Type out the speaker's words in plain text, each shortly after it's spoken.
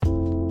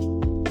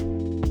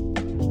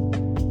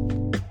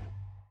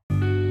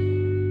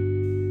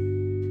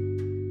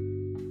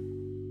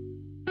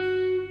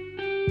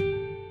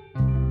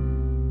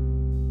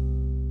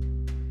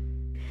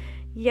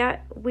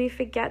Yet we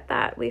forget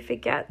that. We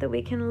forget that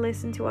we can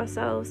listen to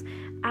ourselves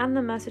and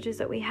the messages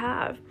that we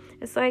have.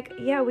 It's like,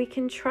 yeah, we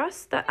can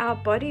trust that our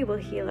body will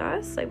heal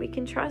us. Like, we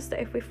can trust that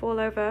if we fall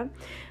over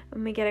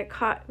and we get a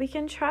cut, we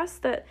can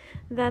trust that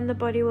then the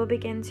body will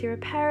begin to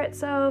repair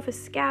itself, a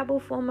scab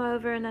will form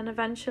over, and then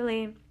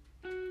eventually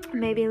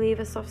maybe leave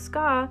a soft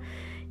scar.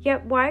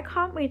 Yet why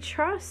can't we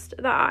trust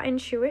that our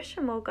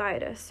intuition will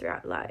guide us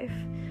throughout life?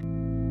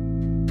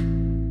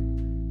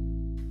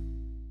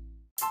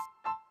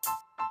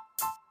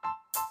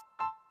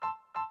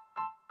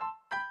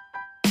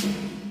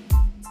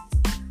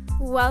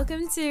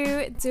 Welcome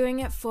to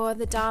Doing It for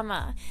the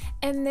Dharma.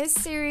 In this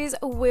series,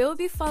 we'll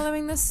be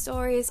following the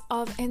stories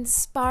of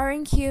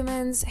inspiring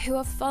humans who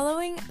are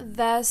following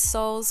their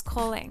soul's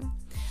calling.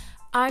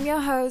 I'm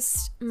your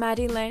host,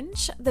 Maddie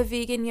Lynch, the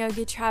vegan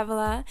yogi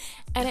traveler,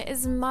 and it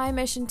is my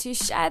mission to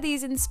share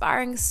these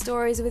inspiring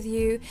stories with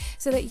you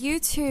so that you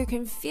too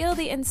can feel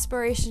the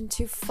inspiration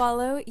to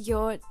follow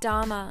your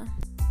Dharma.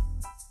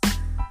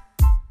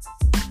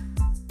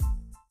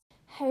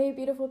 Hey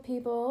beautiful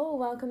people,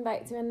 welcome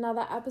back to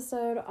another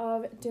episode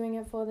of Doing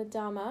It for the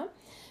Dharma.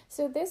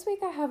 So this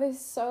week I have a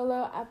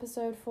solo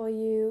episode for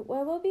you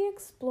where we'll be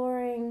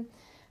exploring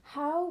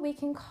how we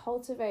can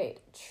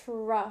cultivate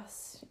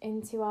trust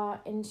into our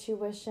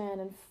intuition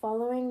and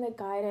following the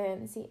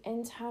guidance, the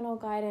internal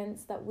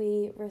guidance that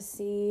we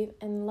receive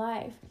in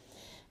life.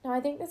 Now, I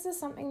think this is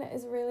something that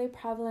is really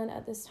prevalent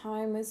at this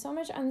time with so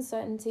much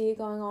uncertainty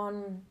going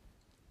on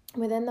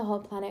within the whole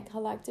planet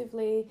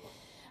collectively.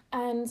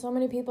 And so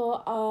many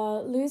people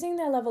are losing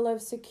their level of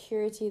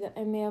security that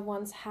they may have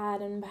once had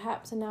and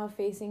perhaps are now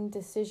facing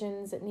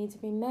decisions that need to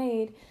be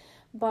made,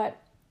 but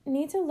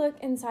need to look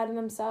inside of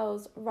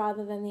themselves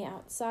rather than the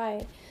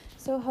outside.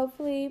 So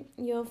hopefully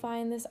you'll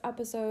find this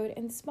episode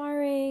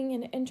inspiring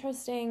and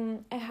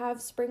interesting. I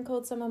have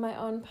sprinkled some of my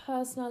own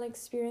personal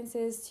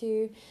experiences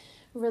to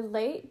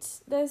relate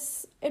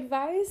this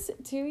advice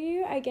to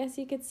you, I guess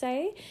you could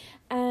say.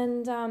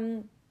 And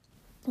so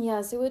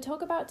we'll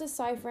talk about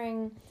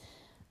deciphering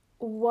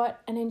what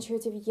an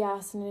intuitive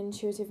yes and an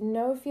intuitive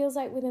no feels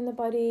like within the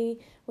body.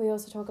 We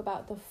also talk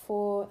about the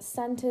 4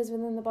 centers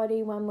within the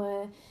body when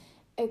we're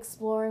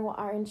exploring what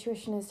our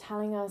intuition is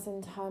telling us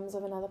in terms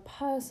of another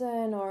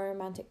person or a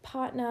romantic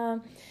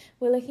partner.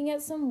 We're looking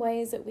at some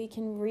ways that we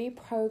can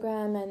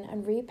reprogram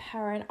and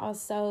reparent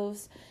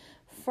ourselves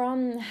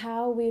from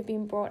how we've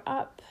been brought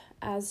up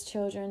as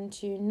children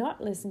to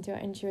not listen to our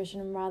intuition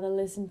and rather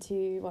listen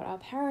to what our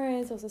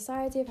parents or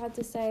society have had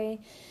to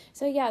say.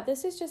 So yeah,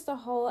 this is just a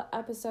whole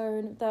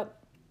episode that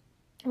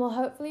will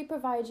hopefully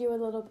provide you a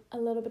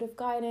little bit of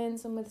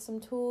guidance and with some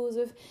tools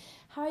of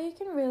how you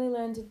can really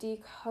learn to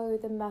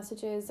decode the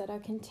messages that are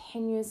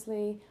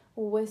continuously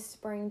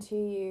whispering to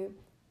you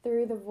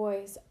through the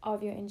voice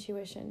of your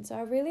intuition. So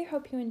I really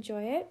hope you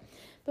enjoy it.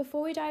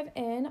 Before we dive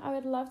in, I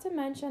would love to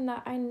mention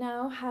that I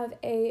now have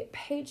a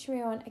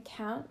Patreon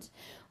account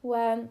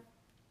where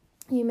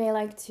you may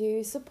like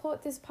to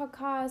support this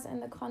podcast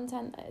and the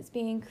content that is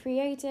being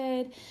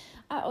created.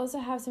 I also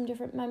have some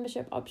different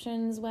membership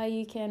options where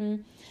you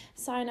can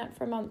sign up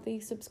for a monthly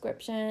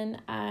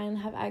subscription and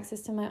have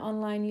access to my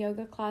online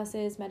yoga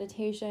classes,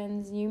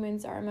 meditations, new moon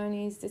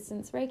ceremonies,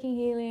 distance Reiki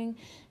healing,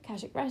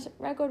 Akashic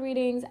record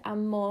readings,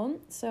 and more.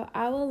 So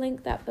I will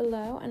link that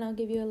below and I'll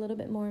give you a little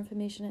bit more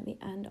information at the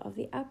end of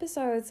the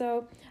episode.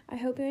 So I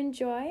hope you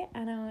enjoy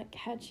and I'll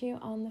catch you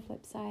on the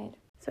flip side.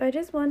 So I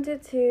just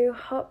wanted to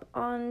hop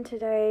on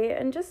today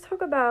and just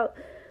talk about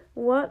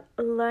what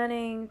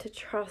learning to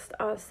trust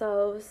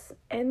ourselves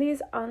in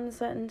these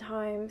uncertain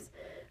times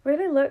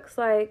really looks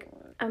like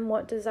and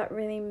what does that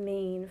really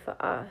mean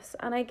for us.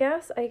 And I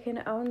guess I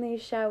can only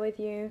share with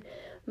you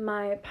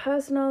my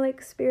personal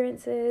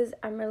experiences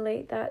and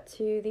relate that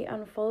to the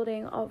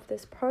unfolding of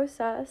this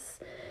process.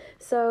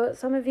 So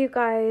some of you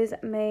guys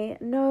may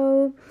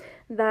know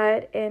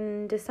that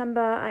in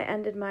December I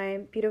ended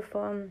my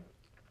beautiful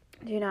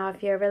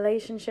 2.5-year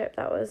relationship.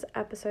 That was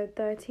episode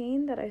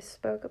 13 that I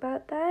spoke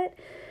about that.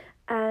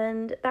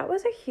 And that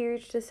was a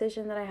huge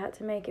decision that I had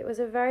to make. It was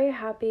a very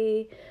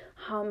happy,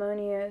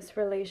 harmonious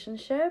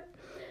relationship.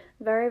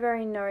 Very,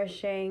 very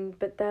nourishing.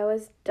 But there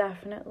was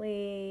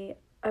definitely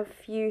a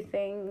few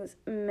things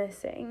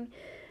missing.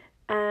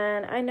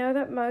 And I know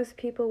that most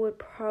people would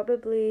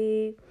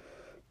probably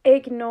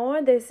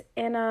ignore this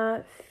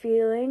inner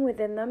feeling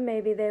within them.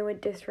 Maybe they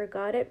would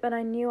disregard it. But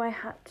I knew I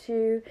had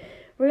to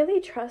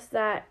really trust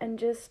that and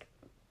just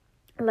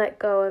let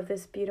go of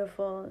this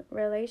beautiful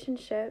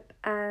relationship.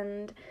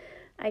 And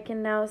I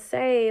can now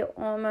say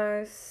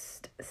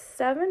almost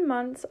 7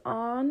 months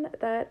on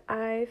that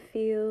I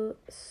feel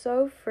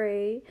so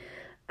free.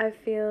 I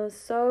feel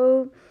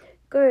so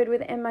good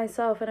within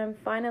myself and I'm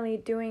finally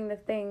doing the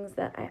things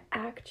that I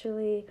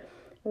actually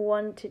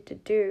wanted to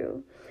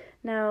do.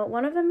 Now,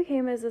 one of them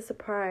came as a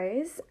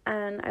surprise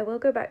and I will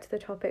go back to the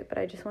topic, but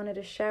I just wanted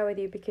to share with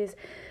you because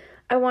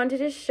I wanted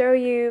to show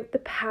you the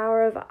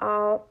power of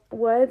our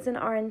words and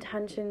our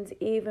intentions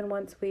even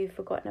once we've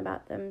forgotten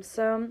about them.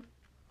 So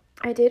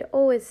I did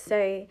always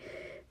say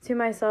to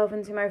myself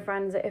and to my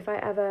friends that if I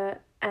ever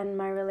end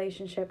my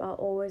relationship, I'll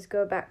always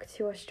go back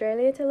to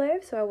Australia to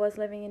live. So I was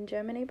living in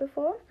Germany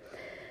before.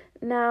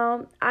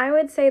 Now, I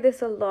would say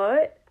this a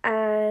lot,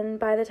 and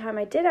by the time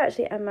I did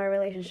actually end my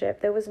relationship,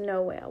 there was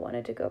no way I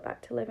wanted to go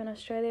back to live in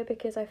Australia,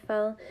 because I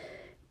fell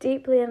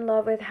deeply in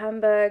love with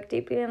Hamburg,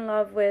 deeply in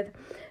love with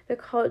the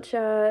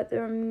culture,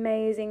 the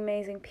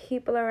amazing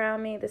people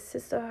around me, the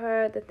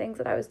sisterhood, the things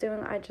that I was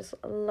doing. I just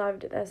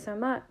loved it there so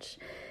much.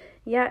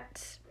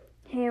 Yet,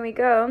 here we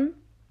go,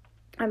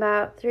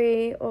 about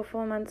 3 or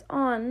 4 months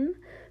on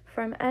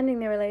from ending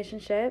the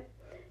relationship,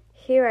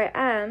 here I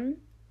am,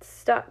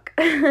 stuck /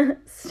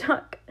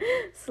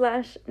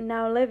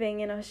 now living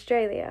in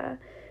Australia,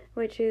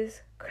 which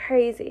is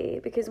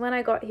crazy, because when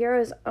I got here, I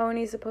was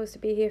only supposed to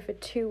be here for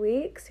 2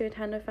 weeks to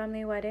attend a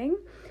family wedding.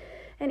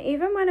 And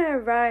even when I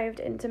arrived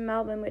into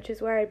Melbourne, which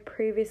is where I'd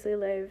previously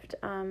lived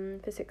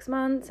for 6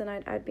 months, and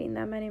I'd been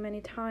there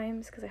many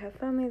times because I have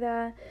family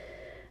there,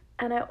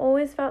 and I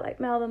always felt like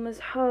Melbourne was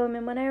home.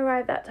 And when I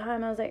arrived that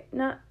time, I was like,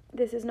 nah,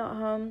 this is not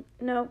home.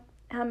 No,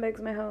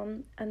 Hamburg's my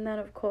home. And then,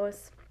 of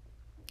course,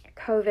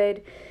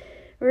 COVID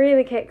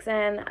really kicks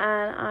in,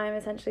 and I'm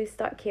essentially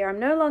stuck here. I'm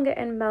no longer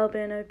in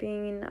Melbourne. I've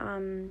been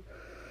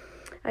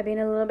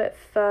a little bit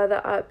further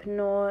up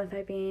north.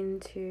 I've been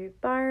to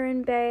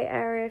Byron Bay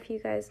area, if you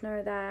guys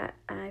know that.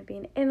 I've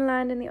been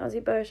inland in the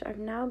Aussie bush. I've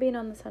now been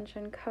on the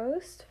Sunshine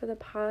Coast for the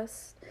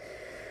past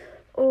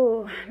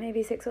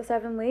maybe 6 or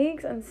 7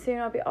 weeks, and soon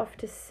I'll be off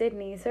to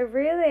Sydney. So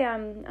really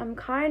I'm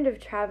kind of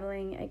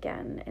traveling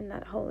again in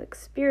that whole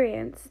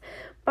experience.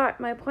 But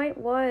my point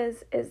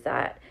is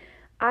that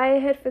I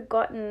had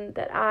forgotten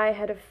that I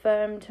had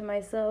affirmed to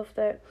myself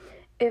that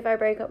if I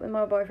break up with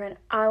my boyfriend,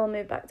 I will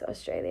move back to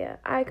Australia.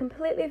 I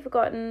completely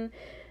forgotten,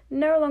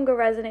 no longer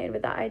resonated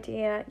with that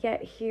idea,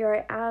 yet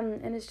here I am.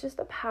 And it's just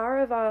the power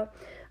of our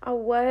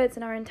words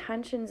and our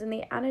intentions and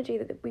the energy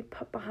that we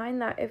put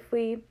behind that. If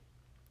we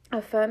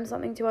affirm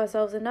something to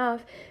ourselves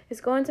enough, it's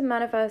going to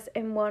manifest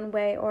in one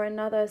way or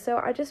another. So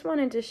I just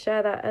wanted to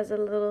share that as a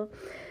little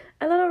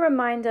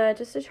reminder,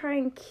 just to try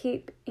and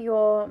keep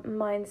your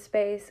mind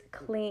space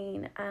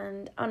clean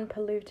and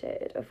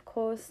unpolluted. Of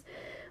course,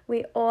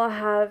 we all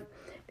have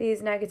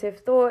these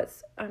negative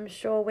thoughts. I'm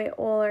sure we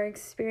all are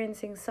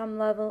experiencing some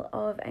level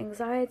of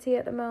anxiety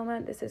at the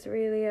moment. This is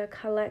really a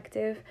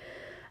collective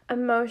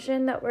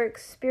emotion that we're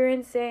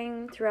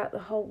experiencing throughout the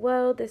whole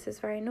world. This is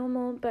very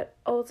normal, but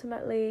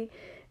ultimately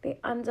the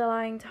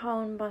underlying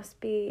tone must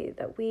be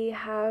that we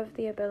have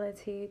the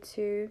ability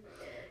to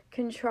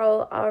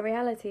control our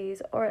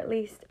realities, or at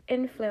least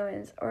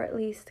influence, or at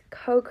least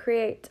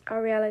co-create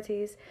our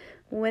realities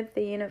with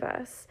the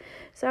universe.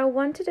 So I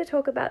wanted to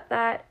talk about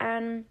that,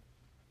 and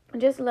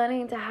just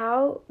learning into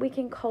how we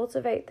can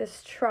cultivate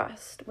this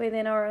trust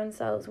within our own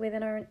selves,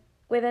 within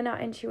our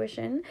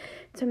intuition,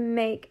 to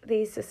make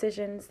these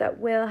decisions that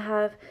will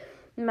have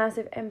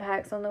massive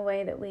impacts on the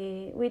way that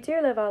we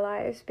do live our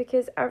lives,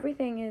 because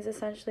everything is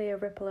essentially a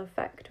ripple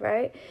effect,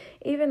 right?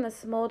 Even the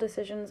small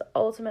decisions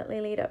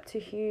ultimately lead up to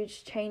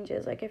huge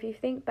changes. Like if you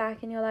think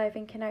back in your life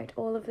and connect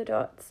all of the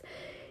dots,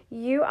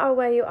 you are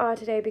where you are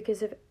today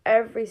because of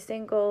every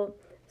single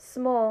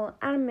small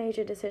and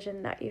major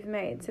decision that you've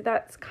made. So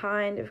that's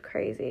kind of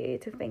crazy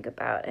to think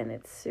about, and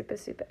it's super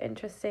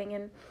interesting.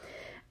 And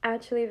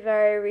actually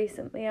very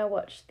recently I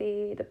watched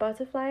the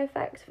Butterfly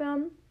Effect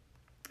film.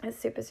 It's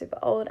super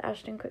old.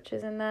 Ashton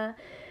Kutcher's in there,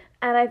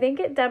 and I think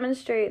it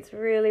demonstrates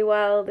really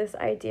well this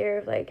idea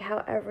of like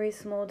how every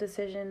small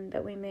decision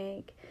that we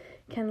make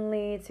can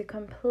lead to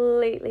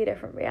completely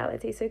different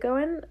reality. So go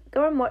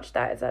and watch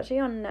that. It's actually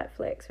on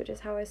Netflix, which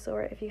is how I saw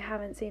it. If you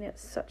haven't seen it,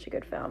 it's such a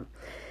good film.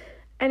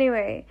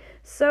 Anyway,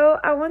 so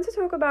I want to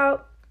talk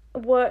about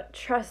what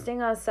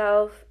trusting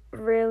ourselves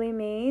really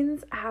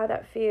means, how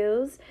that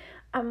feels,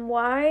 and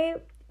why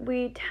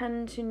we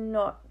tend to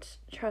not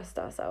trust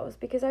ourselves.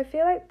 Because I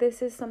feel like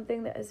this is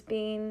something that has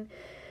been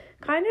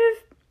kind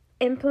of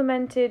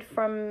implemented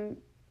from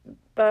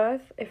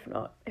birth, if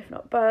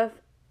not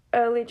birth,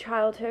 early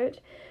childhood,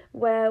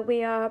 where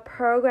we are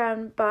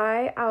programmed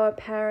by our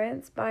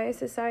parents, by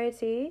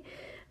society,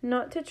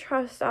 not to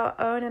trust our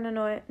own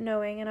inner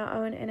knowing and our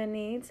own inner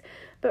needs,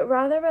 but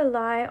rather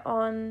rely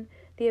on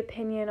the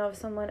opinion of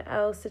someone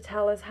else to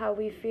tell us how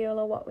we feel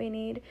or what we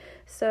need.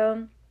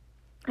 So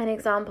an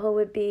example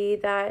would be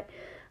that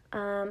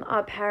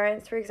our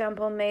parents, for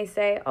example, may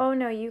say, oh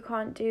no, you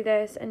can't do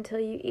this until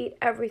you eat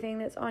everything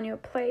that's on your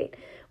plate.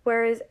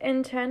 Whereas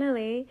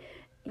internally,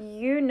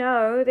 you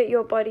know that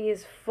your body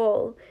is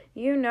full.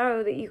 You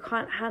know that you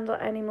can't handle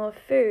any more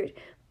food.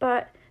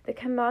 But the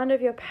command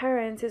of your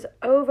parents is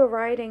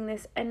overriding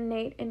this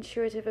innate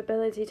intuitive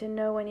ability to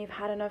know when you've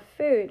had enough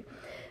food.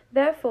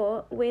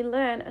 Therefore, we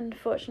learn,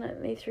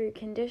 unfortunately, through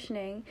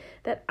conditioning,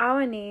 that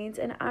our needs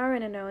and our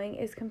inner knowing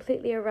is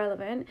completely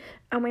irrelevant,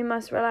 and we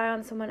must rely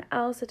on someone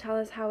else to tell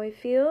us how we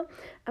feel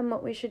and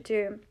what we should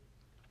do.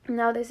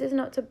 Now, this is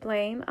not to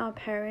blame our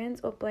parents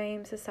or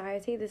blame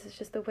society. This is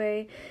just the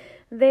way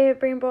they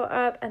have been brought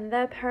up, and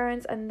their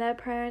parents and their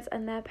parents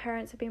and their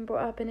parents have been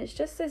brought up, and it's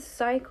just this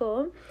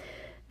cycle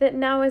that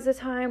now is the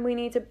time we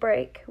need to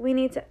break. We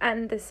need to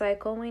end this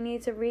cycle. We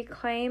need to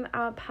reclaim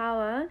our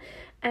power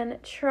and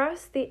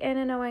trust the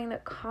inner knowing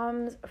that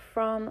comes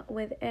from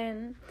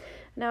within.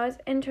 Now, it's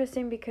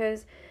interesting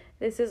because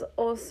this is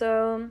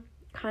also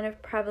kind of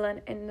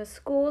prevalent in the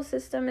school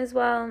system as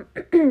well.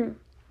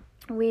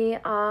 We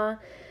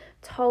are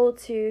told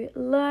to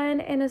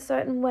learn in a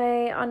certain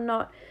way or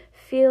not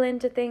feel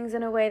into things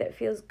in a way that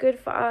feels good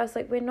for us.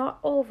 Like, we're not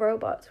all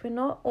robots. We're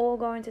not all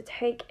going to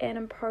take in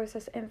and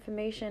process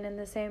information in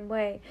the same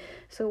way.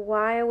 So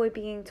why are we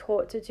being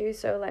taught to do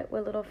so like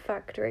we're little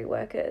factory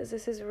workers?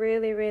 This is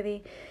really,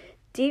 really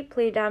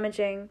deeply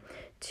damaging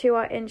to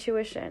our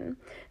intuition.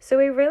 So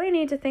we really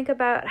need to think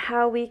about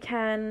how we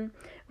can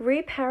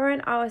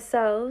reparent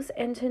ourselves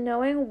into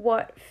knowing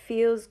what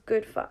feels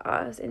good for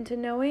us, into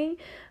knowing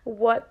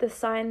what the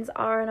signs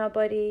are in our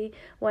body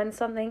when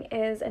something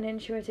is an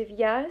intuitive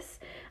yes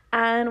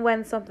and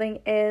when something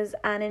is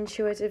an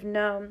intuitive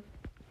no.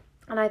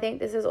 And I think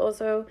this is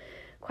also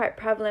quite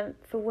prevalent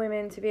for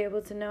women to be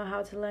able to know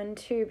how to learn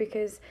too,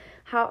 because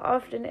how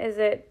often is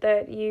it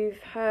that you've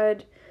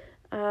heard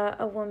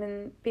a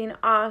woman being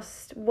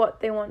asked what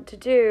they want to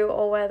do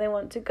or where they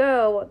want to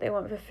go, what they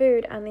want for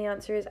food, and the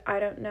answer is, I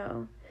don't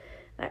know.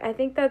 I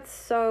think that's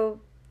so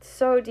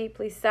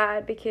deeply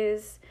sad,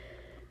 because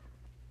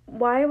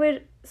why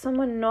would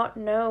someone not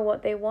know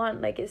what they want?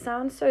 Like, it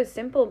sounds so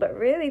simple, but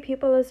really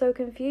people are so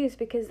confused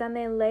because then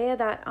they layer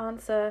that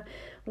answer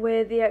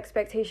with the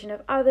expectation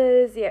of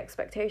others, the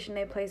expectation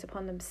they place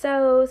upon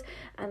themselves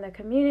and the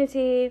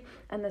community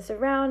and the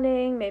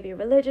surrounding, maybe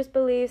religious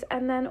beliefs,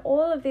 and then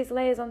all of these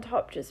layers on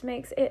top just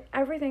makes it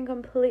everything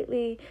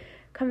completely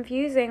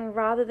confusing,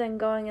 rather than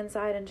going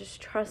inside and just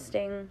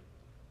trusting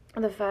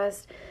the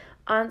first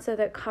answer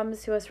that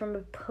comes to us from a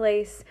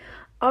place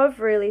of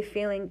really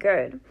feeling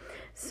good.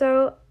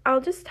 So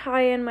I'll just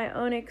tie in my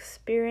own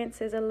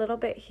experiences a little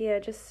bit here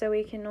just so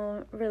we can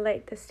all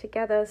relate this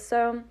together.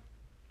 So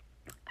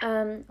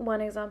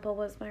one example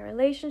was my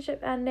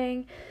relationship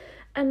ending.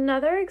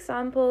 Another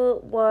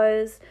example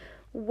was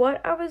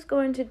what I was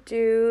going to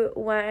do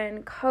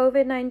when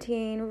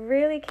COVID-19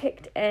 really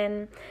kicked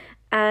in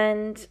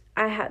and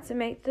I had to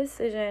make the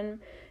decision,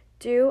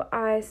 do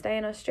I stay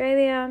in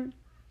Australia?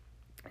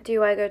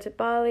 Do I go to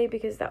Bali?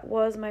 Because that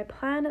was my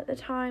plan at the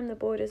time. The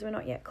borders were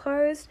not yet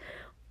closed.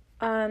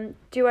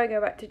 Do I go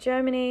back to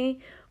Germany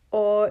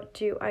or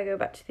do I go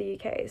back to the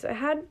UK? So I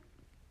had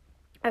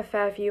a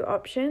fair few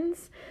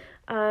options.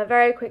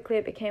 Very quickly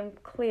it became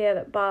clear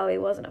that Bali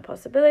wasn't a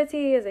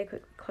possibility as they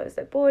quickly closed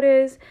their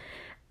borders.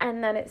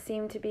 And then it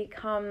seemed to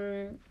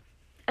become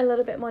a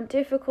little bit more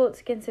difficult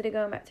to consider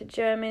going back to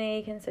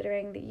Germany,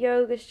 considering the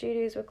yoga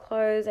studios were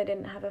closed. I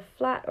didn't have a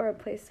flat or a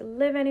place to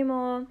live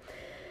anymore.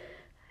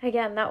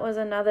 Again, that was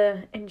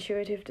another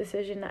intuitive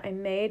decision that I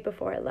made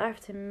before I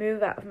left, to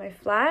move out of my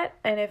flat.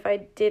 And if I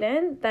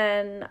didn't,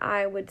 then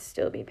I would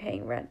still be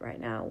paying rent right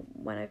now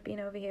when I've been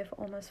over here for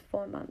almost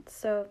 4 months.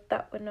 So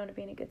that would not have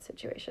been a good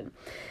situation.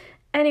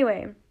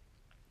 Anyway,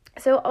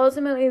 so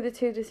ultimately the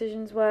two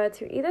decisions were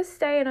to either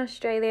stay in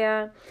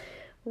Australia,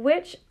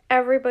 which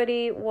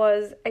everybody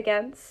was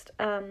against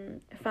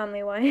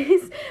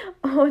family-wise,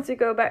 or to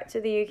go back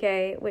to the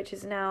UK, which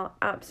is now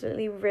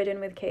absolutely ridden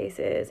with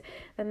cases.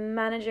 They're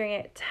managing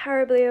it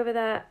terribly over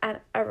there,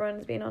 and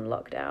everyone's been on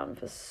lockdown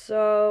for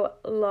so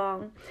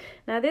long.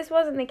 Now, this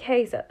wasn't the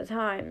case at the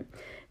time.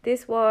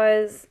 This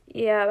was,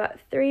 about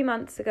 3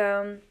 months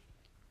ago,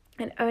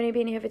 and only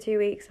been here for 2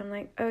 weeks. I'm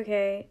like,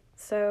 okay,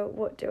 so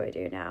what do I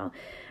do now?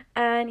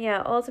 And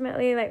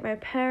ultimately, like, my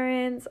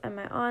parents and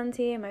my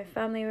auntie and my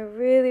family were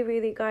really,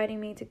 really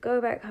guiding me to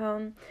go back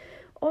home,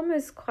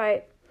 almost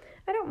quite,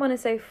 I don't want to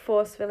say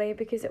forcefully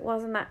because it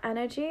wasn't that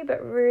energy,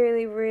 but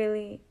really,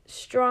 really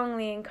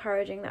strongly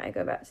encouraging that I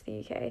go back to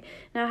the UK.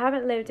 Now, I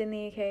haven't lived in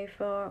the UK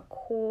for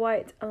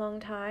quite a long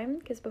time,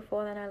 because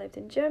before then I lived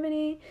in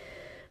Germany,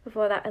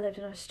 before that I lived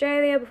in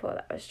Australia, before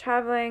that I was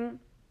traveling.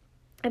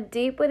 And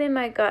deep within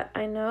my gut,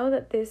 I know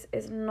that this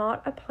is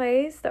not a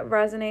place that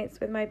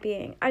resonates with my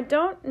being. I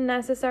don't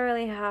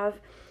necessarily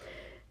have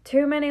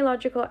too many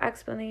logical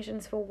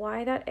explanations for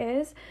why that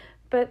is,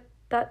 but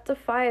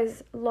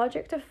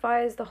logic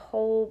defies the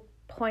whole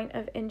point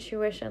of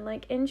intuition.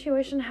 Like,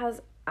 intuition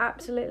has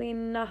absolutely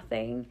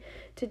nothing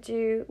to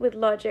do with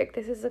logic.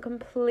 This is a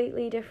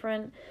completely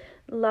different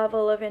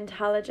level of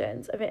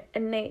intelligence, of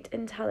innate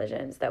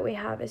intelligence that we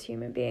have as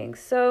human beings.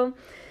 So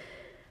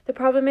the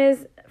problem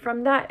is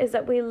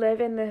that we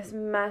live in this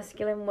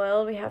masculine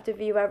world. We have to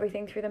view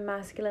everything through the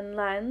masculine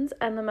lens,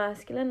 and the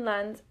masculine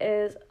lens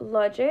is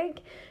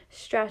logic,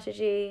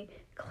 strategy,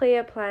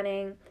 clear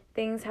planning.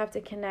 Things have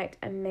to connect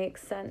and make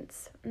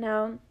sense.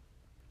 Now,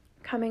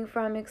 coming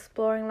from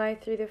exploring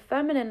life through the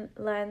feminine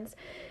lens,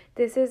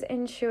 this is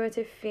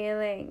intuitive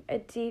feeling, a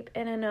deep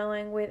inner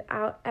knowing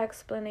without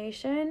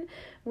explanation,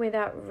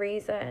 without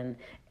reason.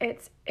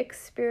 It's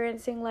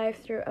experiencing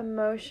life through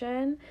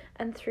emotion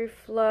and through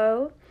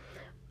flow,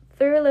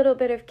 through a little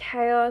bit of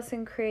chaos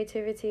and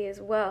creativity as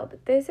well.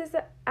 But this is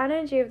the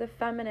energy of the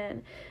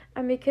feminine.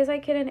 And because I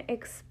couldn't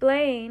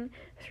explain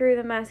through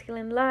the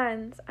masculine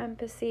lens, I'm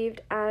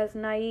perceived as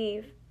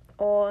naive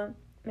or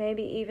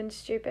maybe even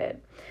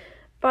stupid.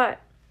 But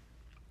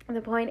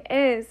the point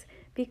is,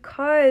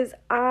 because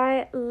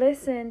I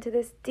listened to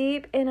this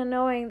deep inner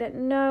knowing that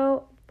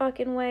no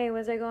fucking way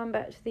was I going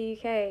back to the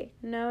UK.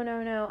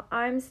 No,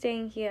 I'm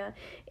staying here.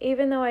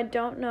 Even though I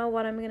don't know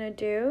what I'm going to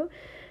do.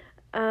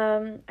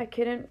 I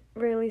couldn't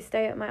really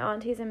stay at my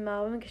auntie's in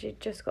Melbourne because she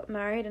just got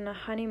married and her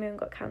honeymoon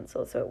got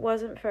cancelled. So it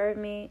wasn't fair of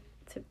me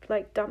to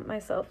like dump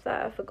myself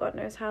there for God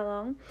knows how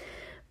long.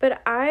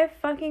 But I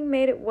fucking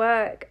made it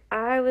work.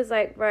 I was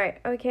like, right,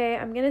 okay,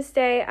 I'm going to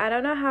stay. I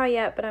don't know how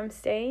yet, but I'm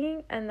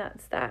staying, and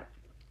that's that.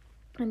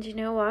 And you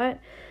know what?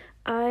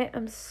 I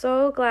am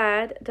so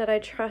glad that I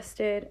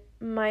trusted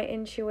my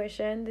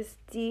intuition, this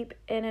deep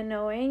inner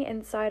knowing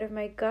inside of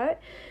my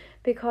gut,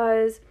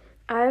 because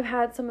I've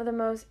had some of the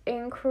most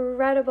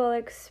incredible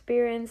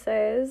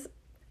experiences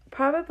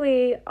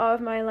probably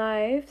of my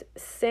life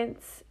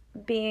since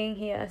being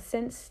here,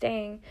 since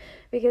staying,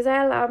 because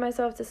I allowed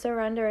myself to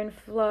surrender and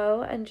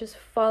flow and just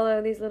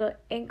follow these little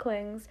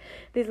inklings,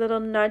 these little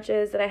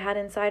nudges that I had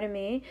inside of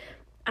me.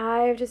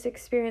 I've just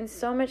experienced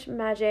so much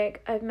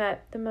magic. I've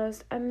met the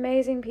most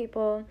amazing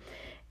people,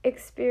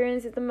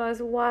 experienced the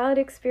most wild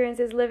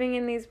experiences living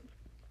in these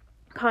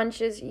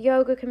conscious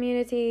yoga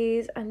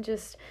communities, and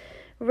just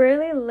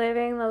really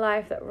living the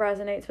life that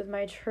resonates with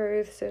my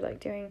truth. So like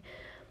doing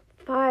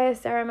fire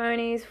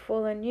ceremonies,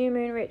 full and new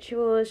moon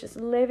rituals, just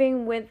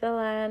living with the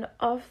land,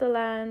 off the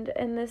land.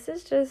 And this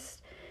is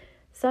just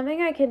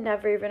something I could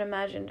never even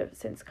imagined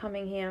since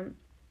coming here.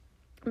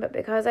 But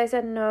because I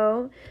said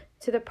no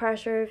to the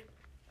pressure of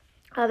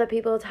other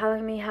people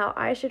telling me how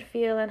I should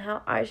feel and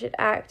how I should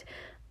act,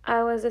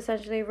 I was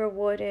essentially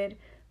rewarded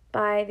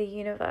by the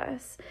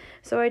universe.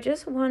 So I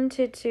just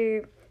wanted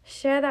to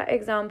share that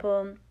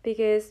example,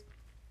 because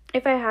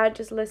if I had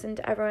just listened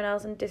to everyone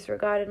else and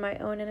disregarded my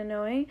own inner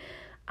knowing,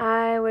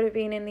 I would have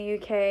been in the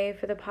UK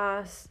for the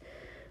past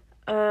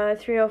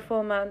 3 or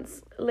 4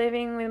 months,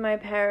 living with my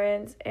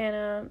parents in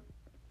an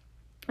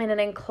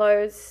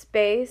enclosed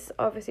space.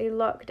 Obviously,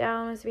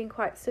 lockdown has been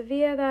quite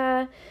severe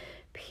there.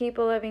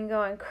 People have been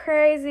going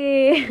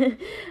crazy.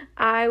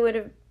 I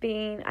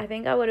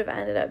think I would have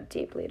ended up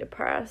deeply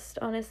depressed.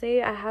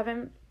 Honestly,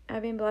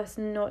 I've been blessed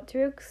not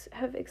to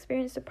have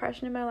experienced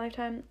depression in my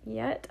lifetime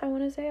yet. I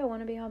want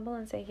to be humble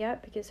and say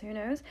yet, because who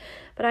knows.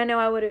 But I know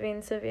I would have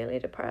been severely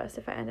depressed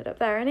if I ended up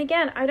there. And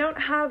again, I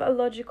don't have a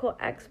logical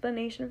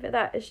explanation for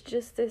that. It's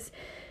just this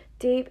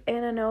deep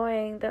inner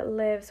knowing that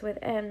lives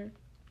within.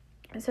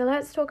 So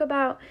let's talk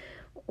about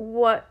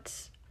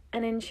what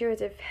an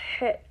intuitive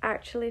hit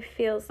actually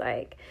feels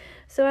like.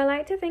 So I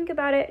like to think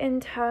about it in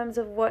terms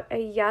of what a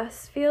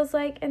yes feels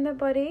like in the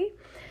body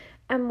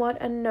and what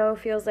a no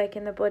feels like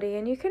in the body.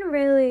 And you can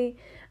really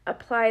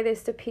apply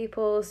this to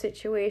people,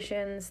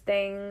 situations,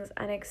 things,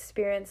 and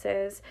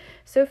experiences.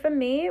 So for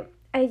me,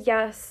 a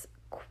yes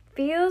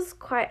feels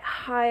quite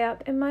high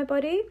up in my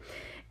body.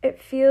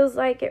 It feels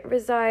like it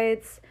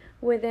resides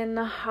within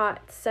the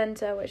heart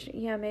center, which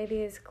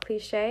maybe is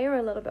cliche or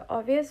a little bit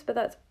obvious, but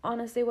that's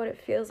honestly what it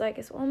feels like.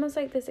 It's almost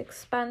like this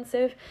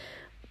expansive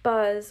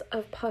buzz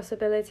of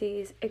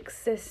possibilities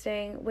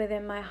existing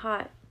within my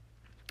heart.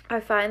 I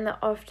find that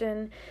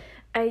often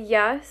a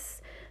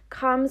yes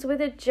comes with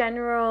a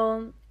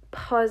general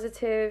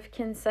positive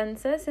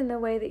consensus in the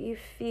way that you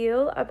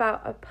feel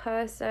about a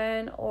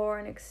person or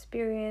an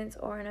experience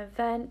or an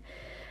event,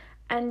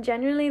 and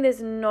generally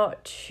there's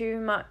not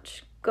too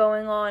much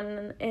going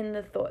on in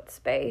the thought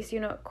space.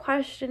 You're not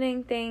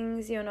questioning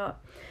things, you're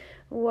not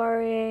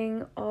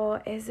worrying,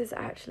 or is this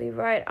actually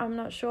right? I'm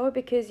not sure,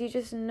 because you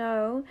just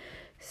know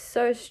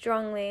so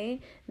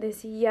strongly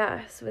this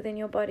yes within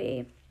your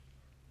body.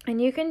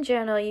 And you can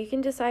journal, you can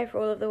decipher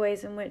all of the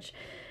ways in which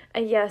a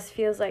yes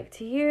feels like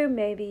to you.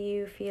 Maybe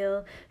you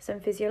feel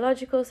some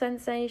physiological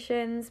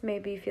sensations,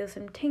 maybe you feel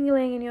some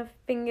tingling in your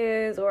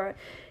fingers or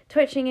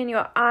twitching in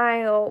your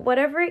eye, or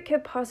whatever it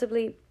could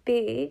possibly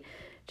be.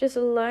 Just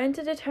learn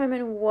to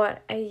determine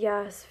what a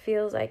yes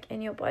feels like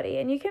in your body.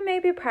 And you can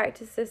maybe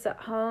practice this at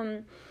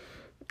home.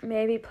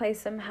 Maybe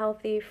place some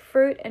healthy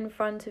fruit in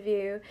front of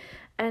you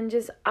and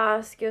just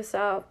ask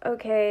yourself,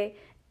 okay,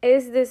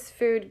 is this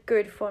food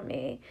good for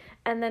me?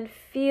 And then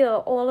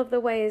feel all of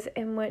the ways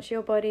in which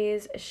your body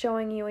is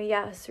showing you a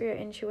yes through your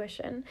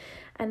intuition.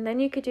 And then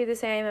you could do the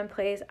same and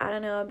place,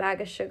 a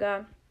bag of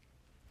sugar,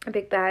 a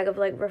big bag of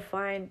like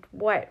refined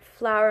white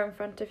flour in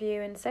front of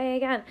you, and say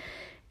again,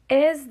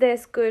 is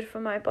this good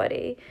for my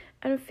body?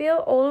 And feel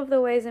all of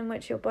the ways in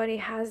which your body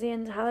has the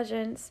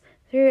intelligence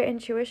through your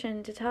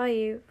intuition to tell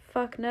you,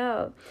 fuck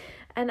no.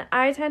 And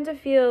I tend to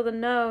feel the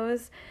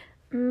no's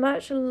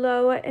much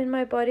lower in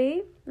my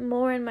body,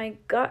 more in my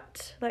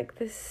gut, like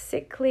this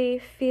sickly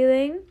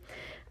feeling.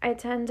 I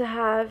tend to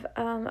have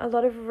a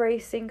lot of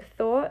racing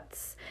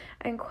thoughts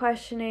and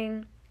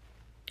questioning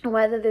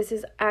whether this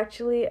is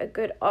actually a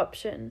good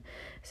option.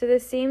 So there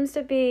seems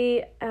to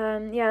be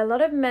a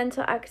lot of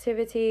mental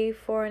activity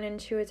for an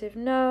intuitive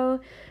no,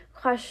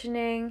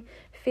 questioning,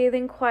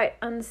 feeling quite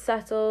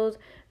unsettled,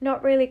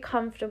 not really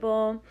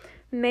comfortable.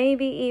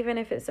 Maybe even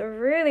if it's a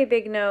really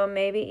big no,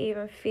 maybe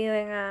even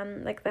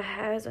feeling like the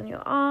hairs on your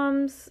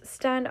arms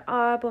stand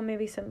up, or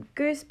maybe some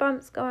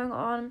goosebumps going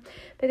on.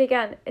 But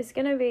again, it's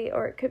going to be,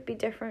 or it could be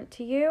different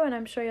to you, and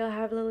I'm sure you'll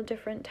have little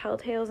different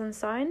telltales and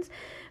signs.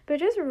 But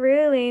just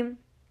really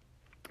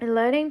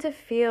learning to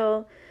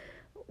feel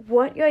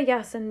what your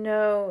yes and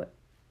no,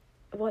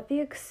 what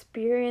the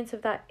experience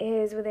of that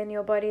is within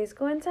your body, is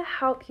going to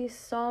help you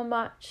so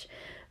much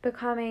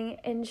becoming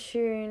in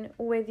tune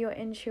with your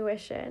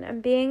intuition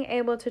and being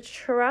able to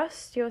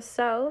trust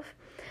yourself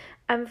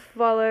and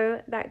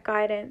follow that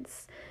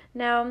guidance.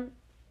 Now,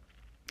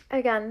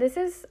 again, this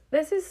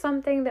is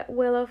something that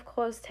will of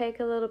course take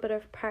a little bit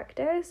of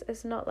practice.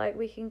 It's not like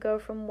we can go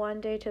from one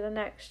day to the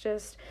next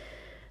just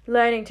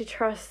learning to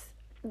trust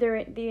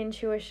the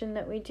intuition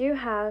that we do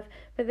have,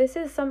 but this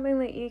is something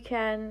that you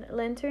can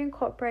learn to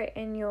incorporate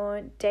in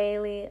your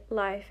daily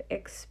life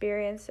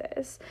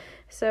experiences.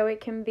 So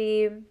it can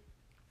be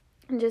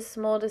just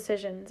small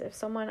decisions. If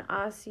someone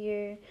asks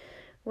you,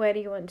 where do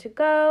you want to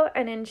go,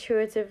 and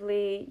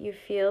intuitively you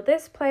feel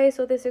this place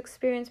or this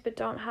experience but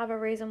don't have a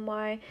reason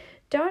why,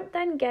 don't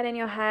then get in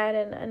your head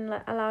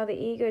and allow the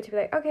ego to be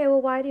like, okay,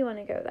 well, why do you want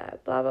to go there,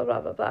 blah blah blah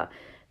blah blah.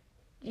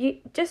 You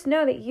just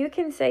know that you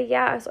can say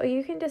yes, or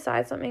you can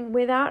decide something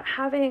without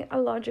having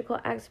a logical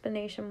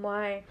explanation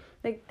why.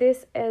 Like,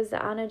 this is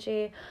the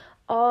energy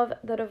of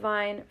the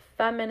divine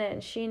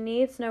feminine. She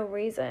needs no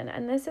reason,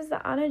 and this is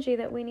the energy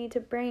that we need to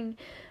bring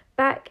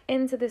back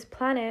into this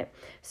planet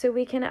so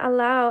we can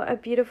allow a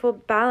beautiful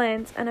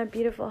balance and a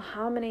beautiful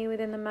harmony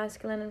within the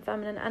masculine and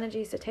feminine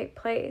energies to take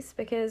place.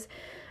 Because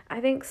I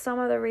think some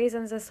of the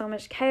reasons there's so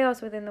much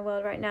chaos within the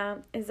world right now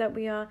is that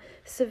we are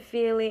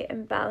severely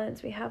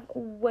imbalanced. We have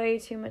way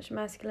too much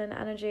masculine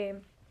energy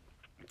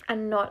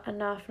and not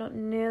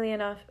nearly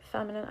enough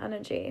feminine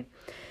energy.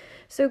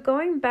 So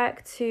going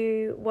back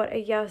to what a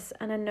yes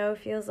and a no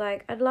feels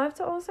like, I'd love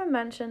to also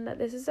mention that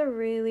this is a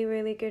really,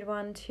 really good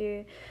one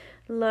to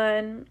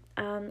learn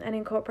and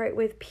incorporate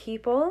with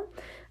people,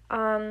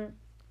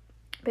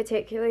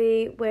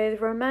 particularly with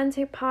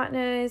romantic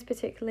partners,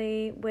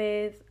 particularly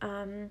with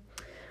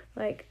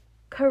like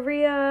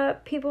career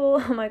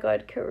people. Oh my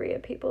god, career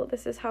people.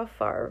 This is how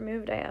far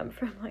removed I am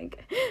from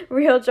like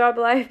real job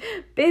life,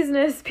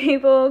 business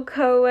people,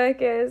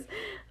 co-workers.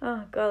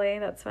 Oh golly,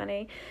 that's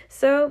funny.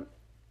 So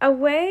a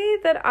way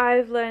that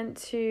I've learned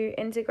to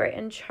integrate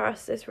and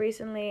trust this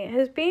recently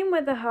has been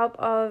with the help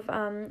of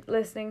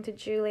listening to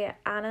Julia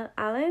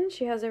Allen.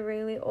 She has a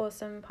really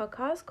awesome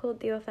podcast called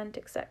The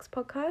Authentic Sex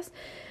Podcast,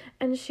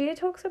 and she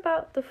talks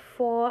about the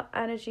 4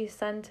 energy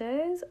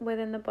centers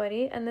within the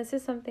body, and this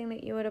is something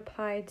that you would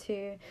apply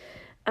to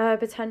a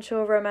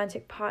potential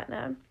romantic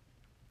partner.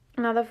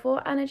 Now, the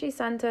 4 energy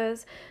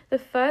centers, the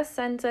first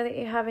center that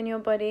you have in your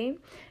body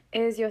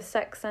is your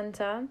sex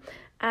center.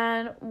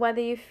 And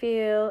whether you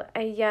feel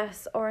a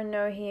yes or a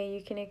no here,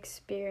 you can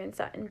experience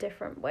that in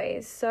different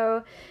ways.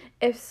 So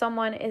if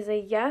someone is a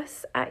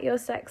yes at your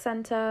sex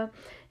center,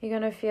 you're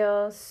going to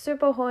feel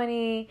super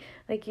horny,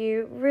 like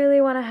you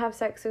really want to have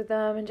sex with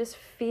them and just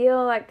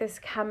feel like this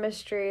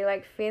chemistry,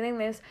 like feeling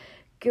this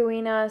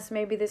gooiness,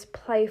 maybe this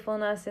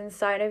playfulness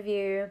inside of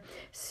you,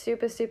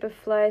 super, super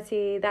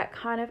flirty, that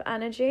kind of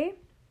energy.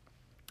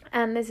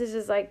 And this is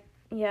just like,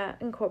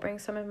 incorporating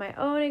some of my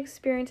own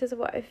experiences of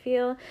what I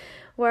feel.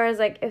 Whereas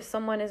like if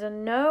someone is a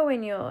no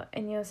in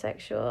your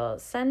sexual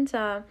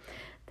center,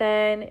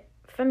 then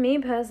for me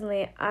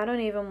personally, I don't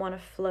even want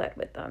to flirt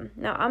with them.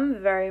 Now, I'm a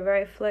very,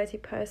 very flirty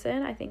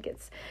person. I think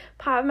it's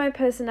part of my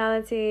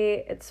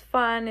personality. It's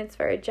fun. It's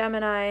very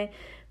Gemini.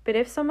 But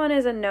if someone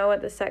is a no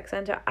at the sex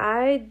center,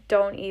 I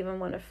don't even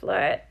want to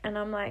flirt. And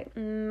I'm like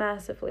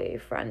massively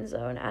friend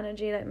zone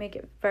energy, like make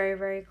it very,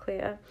 very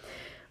clear,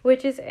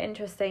 which is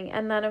interesting.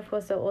 And then of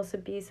course there'll also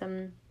be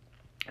some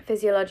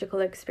physiological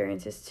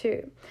experiences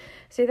too.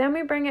 So then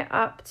we bring it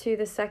up to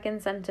the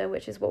second center,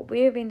 which is what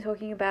we have been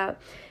talking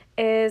about,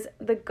 is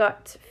the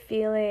gut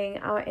feeling,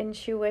 our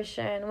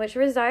intuition, which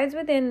resides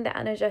within the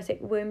energetic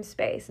womb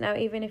space. Now,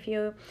 even if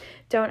you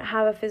don't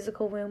have a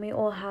physical womb, we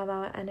all have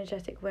our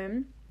energetic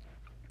womb.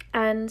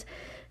 And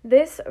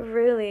this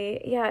really,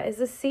 is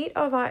the seat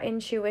of our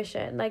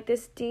intuition, like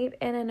this deep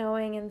inner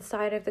knowing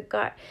inside of the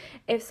gut.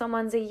 If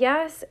someone's a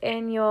yes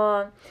in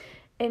your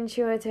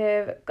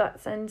intuitive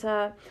gut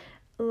center,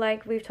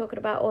 like we've talked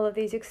about all of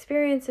these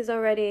experiences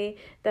already,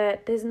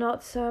 that there's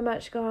not so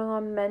much going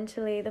on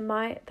mentally.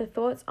 The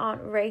thoughts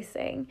aren't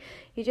racing.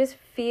 You just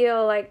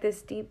feel like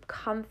this deep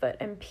comfort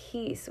and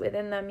peace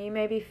within them. You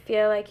maybe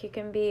feel like you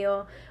can be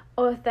your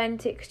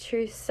authentic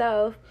true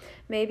self.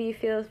 Maybe you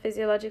feel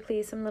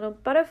physiologically some little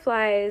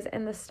butterflies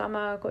in the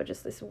stomach or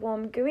just this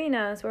warm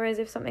gooiness. Whereas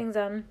if something's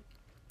a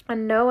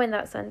no in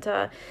that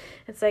center,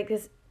 it's like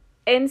this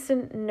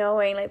instant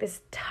knowing, like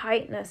this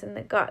tightness in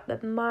the gut,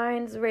 the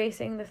mind's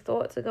racing, the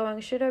thoughts are going,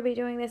 should I be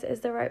doing this? Is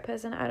the right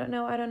person? I don't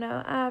know.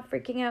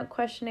 Freaking out,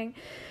 questioning.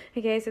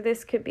 Okay, so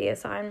this could be a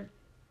sign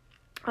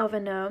of a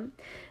no.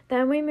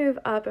 Then we move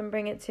up and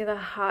bring it to the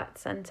heart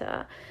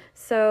center.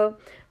 So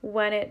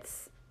when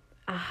it's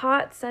a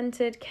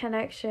heart-centered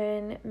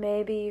connection,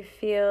 maybe you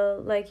feel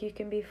like you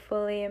can be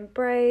fully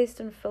embraced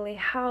and fully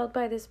held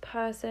by this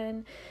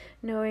person,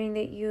 knowing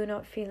that you're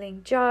not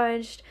feeling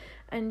judged,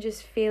 and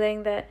just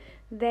feeling that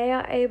they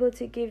are able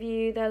to give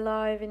you their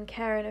love and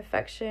care and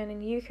affection,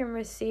 and you can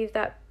receive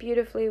that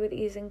beautifully with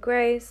ease and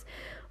grace.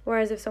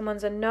 Whereas if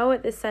someone's a no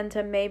at the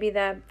center, maybe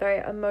they're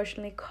very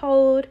emotionally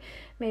cold,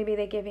 maybe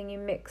they're giving you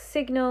mixed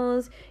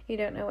signals, you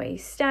don't know where you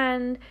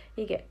stand,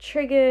 you get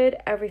triggered,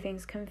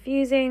 everything's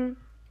confusing.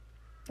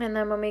 And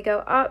then when we go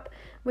up,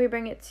 we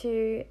bring it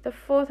to the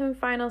fourth and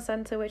final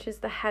center, which is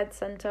the head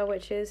center,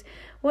 which is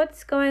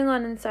what's going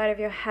on inside of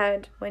your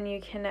head when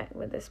you connect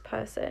with this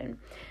person.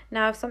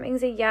 Now, if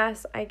something's a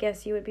yes, I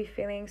guess you would be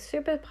feeling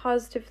super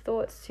positive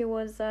thoughts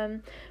towards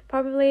them,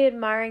 probably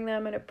admiring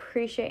them and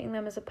appreciating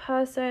them as a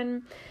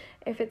person.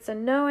 If it's a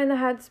no in the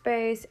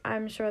headspace,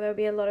 I'm sure there'll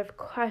be a lot of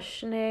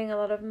questioning, a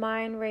lot of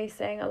mind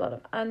racing, a lot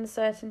of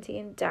uncertainty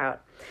and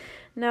doubt.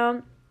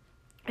 Now,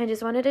 I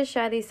just wanted to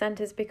share these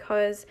centers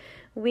because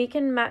we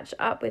can match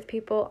up with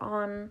people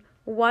on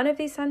one of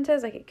these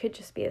centers. Like, it could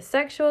just be a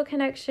sexual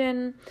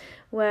connection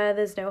where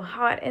there's no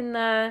heart in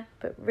there,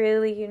 but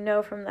really you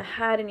know from the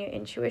head and your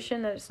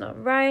intuition that it's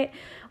not right.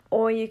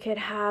 Or you could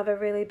have a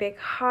really big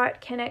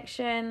heart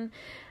connection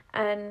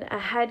and a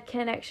head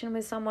connection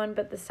with someone,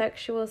 but the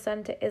sexual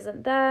center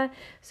isn't there,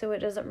 so it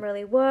doesn't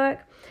really work.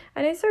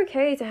 And it's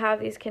okay to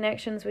have these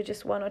connections with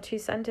just one or two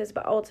centers,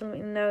 but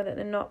ultimately know that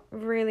they're not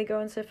really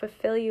going to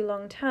fulfill you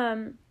long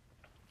term.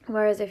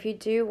 Whereas if you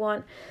do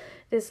want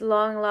this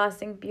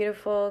long-lasting,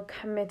 beautiful,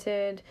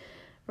 committed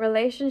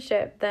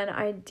relationship, then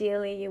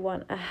ideally you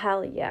want a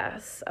hell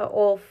yes at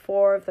all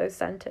four of those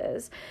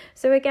centers.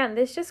 So again,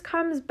 this just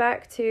comes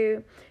back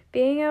to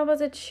being able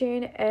to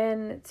tune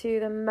in to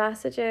the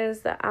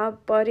messages that our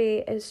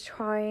body is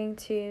trying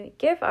to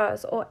give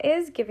us or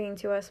is giving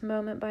to us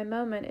moment by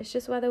moment. It's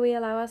just whether we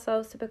allow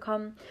ourselves to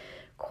become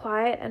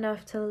quiet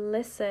enough to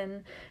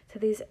listen to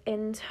these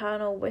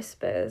internal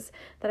whispers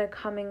that are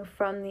coming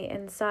from the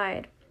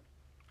inside.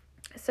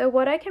 So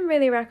what I can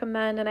really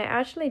recommend, and I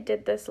actually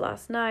did this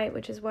last night,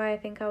 which is why I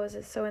think I was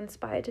so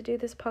inspired to do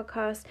this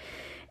podcast,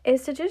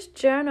 is to just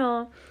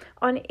journal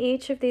on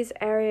each of these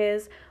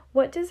areas.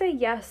 What does a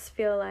yes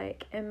feel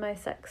like in my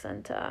sex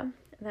center?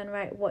 And then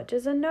write, what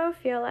does a no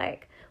feel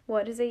like?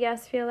 What does a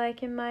yes feel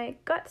like in my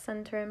gut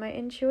center, in my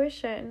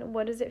intuition?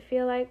 What does it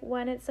feel like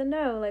when it's a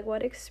no? Like,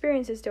 what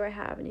experiences do I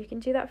have? And you can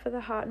do that for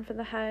the heart and for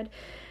the head.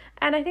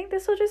 And I think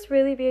this will just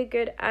really be a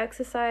good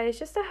exercise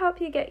just to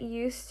help you get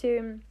used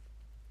to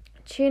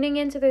tuning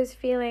into those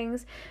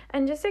feelings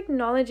and just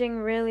acknowledging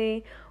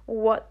really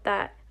what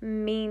that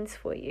means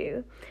for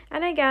you.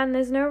 And again,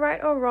 there's no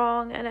right or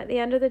wrong, and at the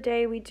end of the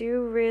day, we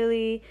do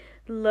really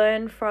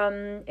learn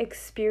from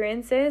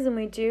experiences and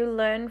we do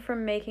learn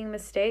from making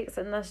mistakes,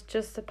 and that's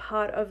just a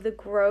part of the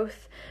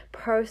growth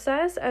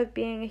process of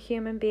being a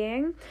human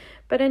being.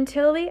 But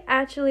until we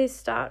actually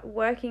start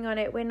working on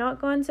it, we're not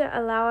going to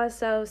allow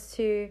ourselves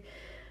to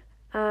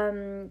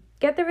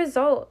get the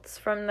results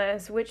from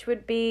this, which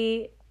would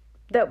be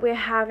that we're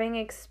having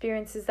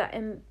experiences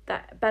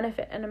that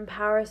benefit and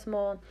empower us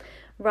more,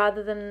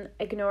 rather than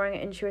ignoring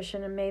our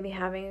intuition and maybe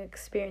having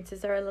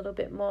experiences that are a little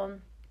bit more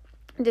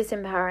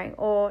disempowering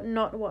or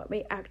not what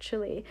we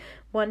actually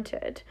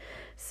wanted.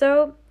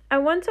 So I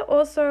want to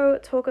also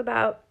talk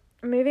about,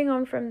 moving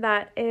on from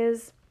that,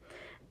 is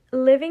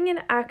living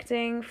and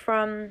acting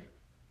from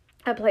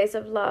a place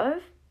of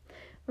love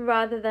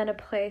rather than a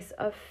place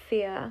of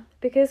fear.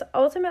 Because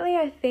ultimately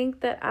I think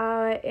that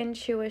our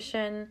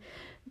intuition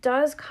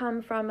does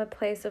come from a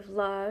place of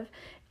love.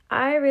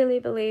 I really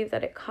believe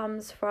that it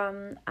comes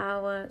from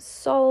our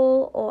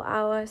soul or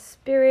our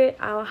spirit,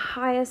 our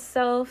higher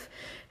self,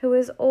 who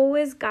is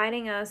always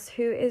guiding us,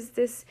 who is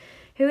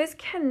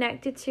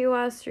connected to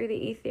us through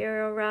the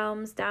ethereal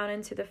realms down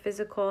into the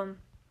physical,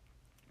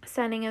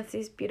 sending us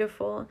these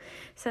beautiful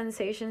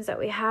sensations that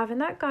we have.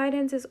 And that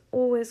guidance is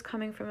always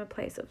coming from a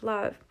place of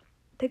love.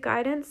 The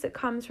guidance that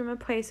comes from a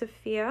place of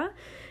fear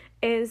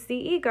is the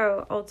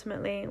ego,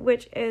 ultimately,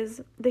 which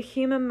is the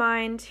human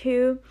mind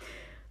who,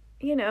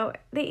 the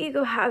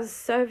ego has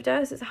served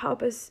us, has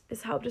helped us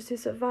to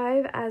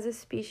survive as a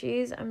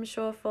species, I'm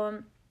sure,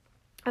 for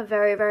a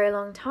very, very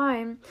long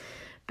time.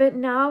 But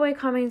now we're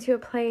coming to a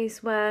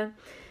place where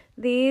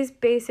these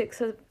basic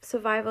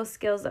survival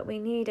skills that we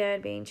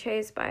needed, being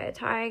chased by a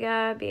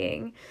tiger,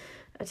 being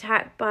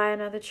attacked by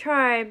another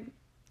tribe,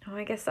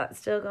 I guess that's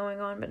still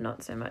going on, but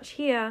not so much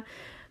here,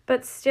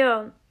 but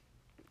still,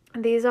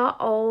 these are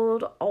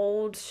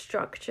old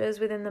structures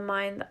within the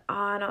mind that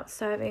are not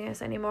serving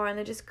us anymore, and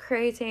they're just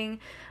creating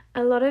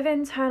a lot of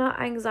internal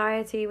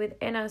anxiety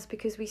within us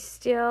because we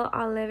still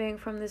are living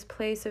from this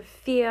place of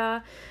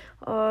fear,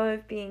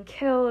 of being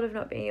killed, of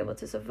not being able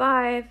to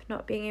survive,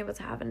 not being able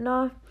to have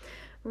enough.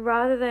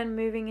 rather than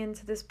moving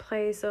into this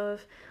place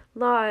of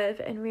love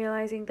and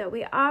realizing that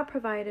we are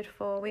provided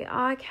for, we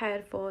are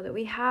cared for, that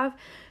we have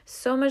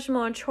so much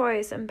more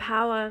choice and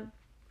power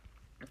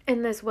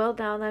in this world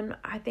now than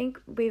I think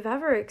we've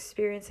ever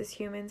experienced as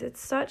humans. It's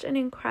such an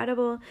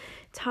incredible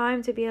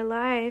time to be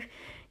alive,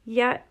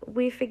 yet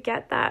we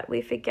forget that.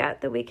 We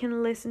forget that we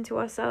can listen to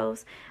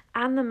ourselves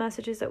and the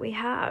messages that we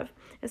have.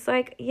 It's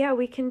like, yeah,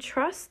 we can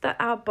trust that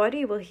our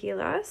body will heal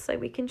us.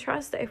 Like, we can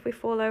trust that if we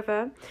fall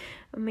over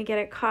and we get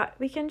a cut,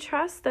 we can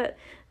trust that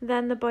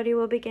then the body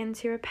will begin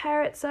to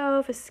repair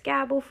itself, a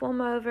scab will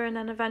form over, and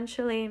then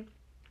eventually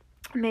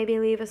maybe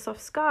leave a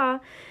soft scar.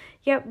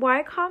 Yet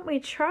why can't we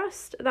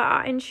trust that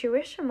our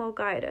intuition will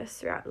guide us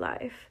throughout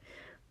life?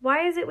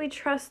 Why is it we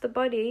trust the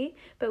body,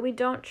 but we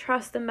don't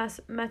trust the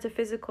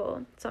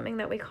metaphysical, something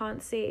that we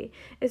can't see?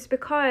 It's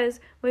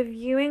because we're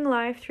viewing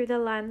life through the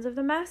lens of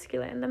the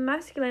masculine. The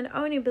masculine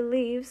only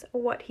believes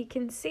what he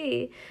can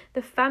see.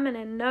 The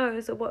feminine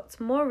knows that what's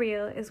more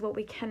real is what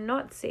we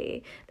cannot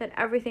see, that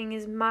everything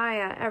is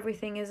Maya,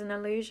 everything is an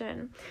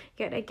illusion.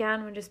 Yet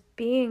again, we're just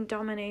being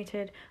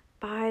dominated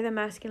by the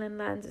masculine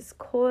lens. It's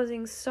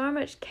causing so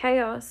much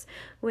chaos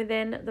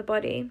within the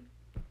body,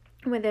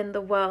 within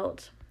the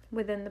world,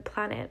 within the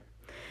planet.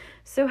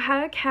 So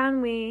how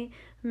can we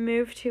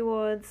move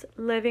towards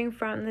living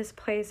from this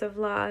place of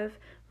love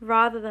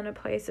rather than a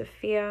place of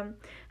fear?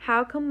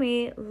 How can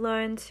we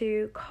learn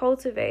to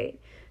cultivate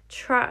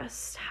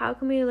trust? How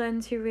can we learn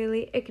to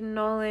really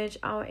acknowledge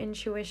our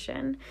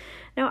intuition?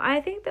 Now,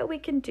 I think that we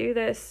can do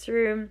this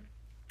through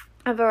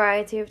a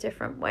variety of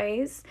different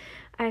ways.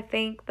 I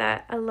think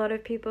that a lot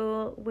of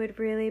people would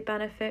really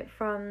benefit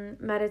from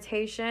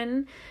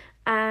meditation.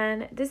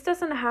 And this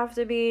doesn't have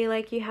to be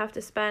like you have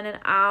to spend an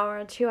hour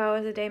or 2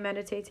 hours a day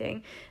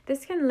meditating.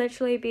 This can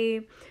literally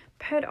be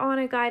put on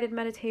a guided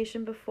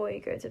meditation before you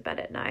go to bed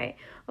at night.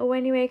 Or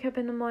when you wake up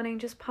in the morning,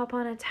 just pop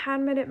on a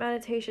 10-minute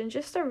meditation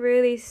just to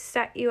really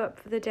set you up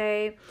for the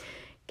day.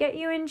 Get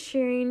you in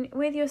tune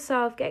with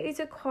yourself, get you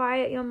to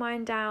quiet your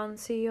mind down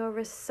so you're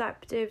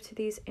receptive to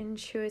these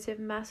intuitive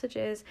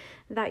messages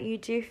that you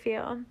do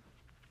feel.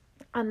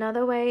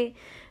 Another way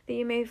that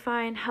you may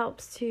find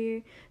helps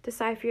to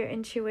decipher your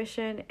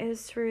intuition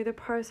is through the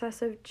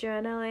process of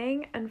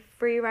journaling and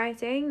free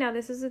writing. Now,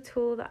 this is a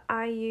tool that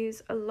I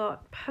use a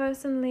lot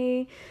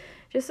personally,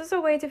 just as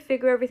a way to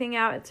figure everything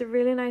out. It's a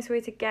really nice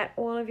way to get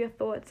all of your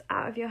thoughts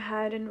out of your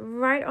head and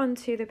write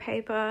onto the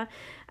paper.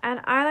 And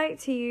I like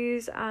to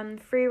use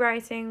free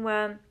writing,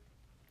 where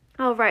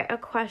I'll write a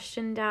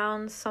question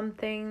down,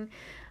 something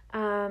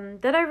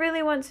that I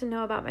really want to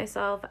know about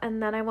myself,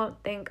 and then I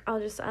won't think. I'll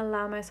just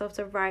allow myself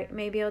to write.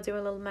 Maybe I'll do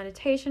a little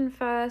meditation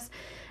first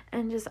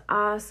and just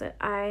ask that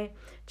I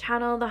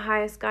channel the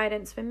highest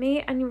guidance for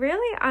me. And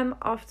really, I'm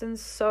often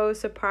so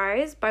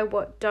surprised by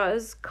what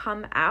does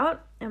come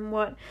out, and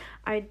what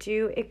I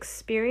do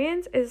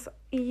experience is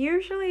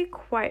usually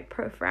quite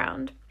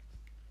profound.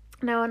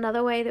 Now,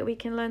 another way that we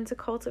can learn to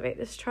cultivate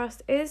this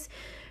trust is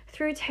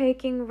through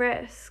taking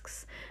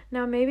risks.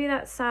 Now, maybe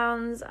that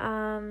sounds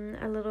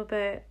a little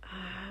bit,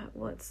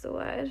 what's the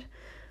word?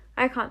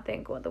 I can't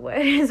think what the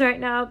word is right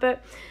now,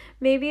 but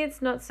maybe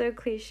it's not so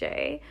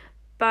cliche.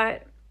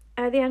 But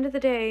at the end of the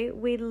day,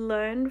 we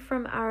learn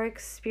from our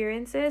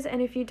experiences.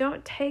 And if you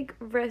don't take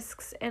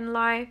risks in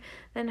life,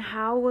 then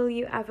how will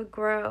you ever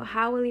grow?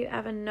 How will you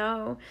ever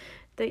know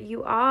that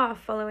you are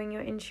following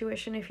your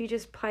intuition if you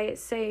just play it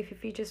safe,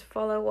 if you just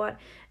follow what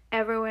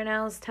everyone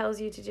else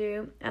tells you to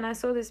do? And I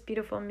saw this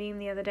beautiful meme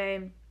the other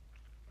day,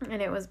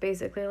 and it was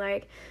basically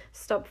like,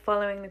 stop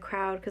following the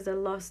crowd because they're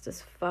lost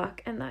as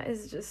fuck. And that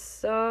is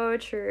just so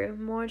true,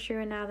 more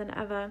true now than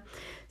ever.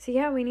 So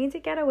yeah, we need to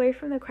get away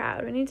from the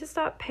crowd. We need to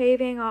start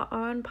paving our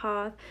own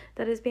path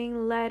that is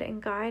being led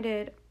and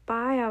guided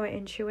by our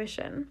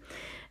intuition.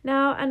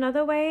 Now,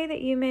 another way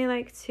that you may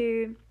like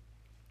to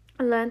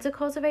learn to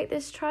cultivate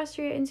this trust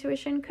through your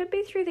intuition could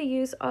be through the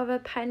use of a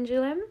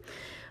pendulum,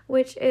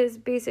 which is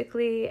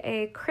basically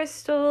a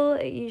crystal.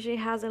 It usually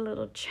has a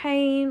little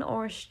chain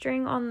or a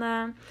string on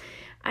there,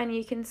 and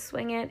you can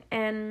swing it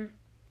in.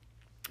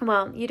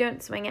 Well, you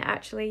don't swing it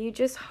actually. You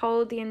just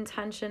hold the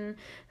intention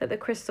that the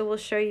crystal will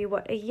show you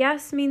what a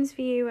yes means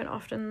for you, and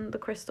often the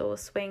crystal will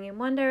swing in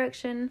one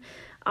direction.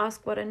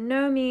 Ask what a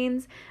no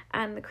means,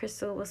 and the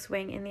crystal will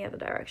swing in the other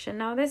direction.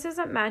 Now, this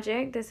isn't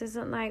magic. This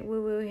isn't like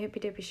woo-woo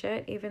hippy-dippy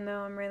shit, even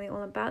though I'm really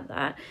all about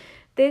that.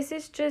 This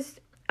is just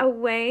a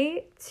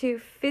way to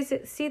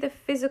see the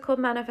physical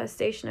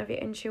manifestation of your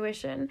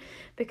intuition,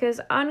 because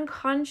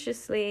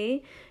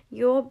unconsciously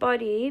your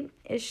body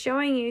is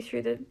showing you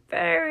through the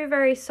very,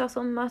 very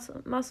subtle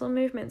muscle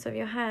movements of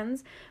your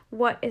hands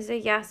what is a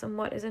yes and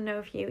what is a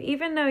no for you,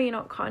 even though you're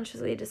not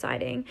consciously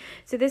deciding.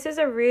 So this is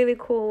a really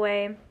cool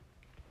way,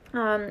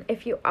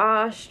 if you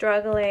are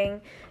struggling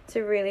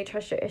to really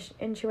trust your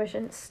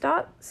intuition,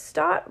 start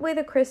with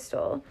a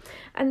crystal,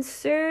 and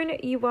soon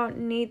you won't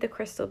need the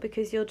crystal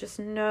because you'll just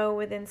know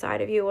within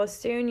inside of you, or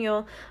soon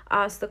you'll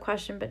ask the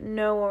question but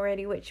know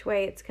already which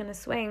way it's going to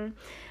swing.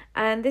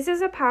 And this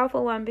is a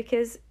powerful one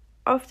because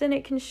often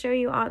it can show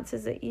you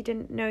answers that you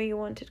didn't know you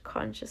wanted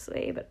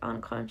consciously, but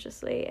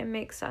unconsciously it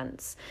makes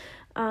sense.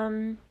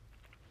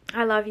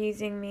 I love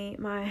using my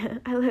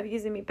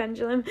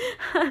pendulum.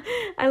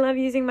 I love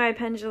using my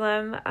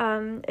pendulum.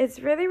 It's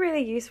really,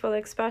 really useful,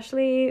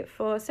 especially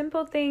for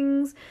simple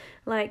things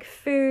like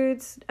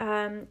foods.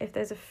 If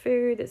there's a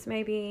food that's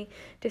maybe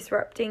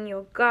disrupting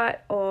your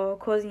gut or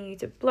causing you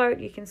to bloat,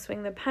 you can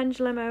swing the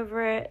pendulum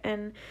over it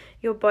and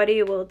your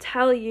body will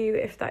tell you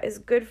if that is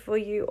good for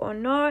you or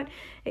not.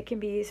 It can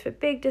be used for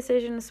big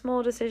decisions,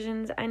 small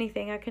decisions,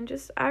 anything.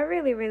 I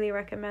really, really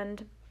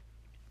recommend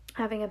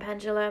having a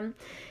pendulum.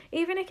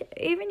 Even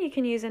you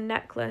can use a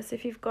necklace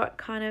if you've got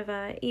kind of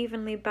a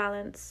evenly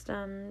balanced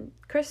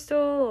crystal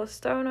or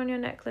stone on your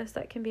necklace.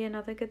 That can be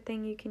another good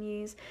thing you can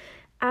use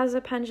as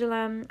a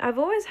pendulum. I've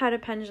always had a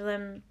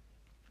pendulum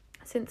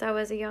since I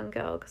was a young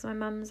girl because my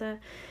mum's a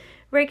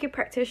Reiki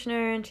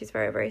practitioner and she's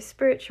very, very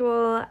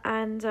spiritual,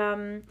 and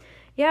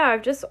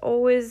I've just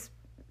always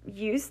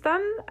used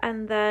them.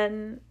 And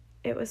then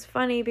it was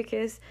funny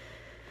because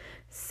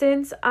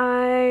since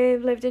I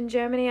lived in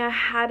Germany, I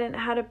hadn't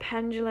had a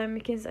pendulum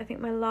because I think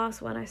my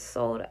last one I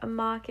sold at a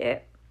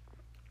market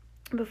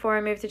before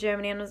I moved to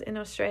Germany and was in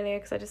Australia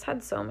because I just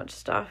had so much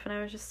stuff and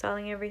I was just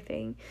selling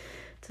everything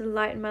to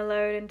lighten my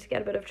load and to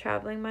get a bit of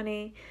traveling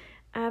money.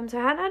 So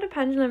I hadn't had a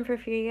pendulum for a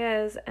few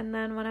years, and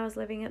then when I was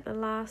living at the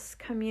last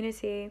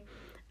community,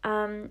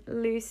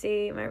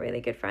 Lucy, my really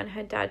good friend,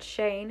 her dad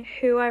Shane,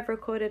 who I've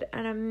recorded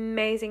an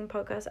amazing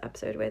podcast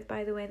episode with,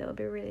 by the way, that will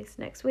be released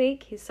next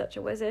week. He's such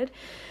a wizard.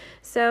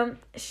 So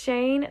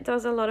Shane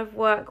does a lot of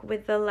work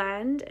with the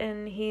land,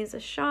 and he's a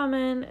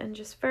shaman and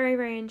just very,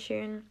 very in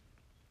tune.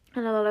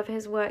 And a lot of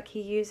his work,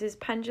 he uses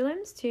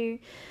pendulums to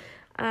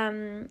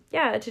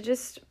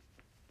just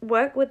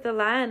work with the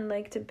land,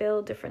 like to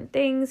build different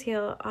things.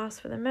 He'll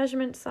ask for the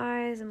measurement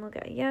size and we'll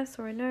get a yes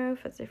or a no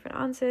for different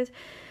answers.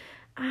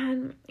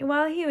 And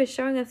while he was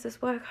showing us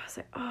this work, I was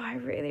like, oh, I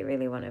really,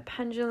 really want a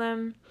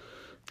pendulum.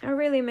 I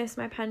really miss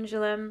my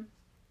pendulum.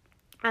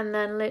 And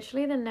then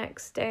literally the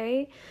next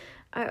day,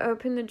 I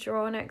opened the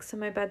drawer next to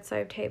my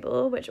bedside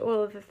table, which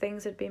all of the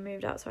things had been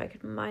moved out so I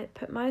could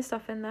put my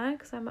stuff in there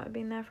because I might have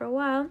been there for a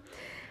while.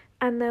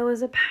 And there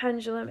was a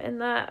pendulum in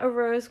there, a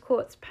rose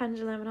quartz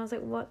pendulum. And I was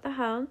like, what the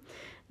hell?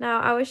 Now,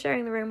 I was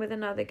sharing the room with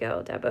another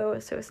girl,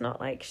 Debo, so it's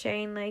not like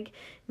Shane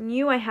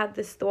knew I had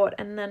this thought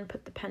and then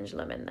put the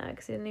pendulum in there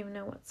because he didn't even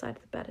know what side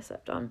of the bed I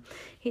slept on.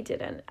 He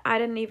didn't. I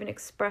didn't even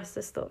express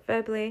this thought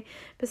verbally,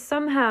 but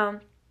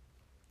somehow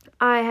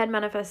I had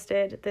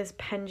manifested this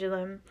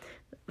pendulum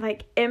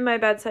in my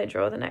bedside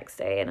drawer the next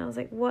day, and I was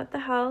like, what the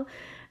hell?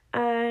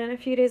 And a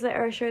few days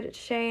later, I showed it to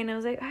Shane. I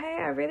was like, hey,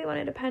 I really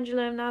wanted a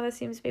pendulum. Now there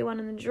seems to be one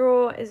in the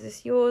drawer. Is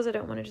this yours? I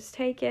don't want to just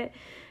take it.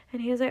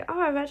 And he was like, oh,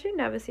 I've actually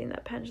never seen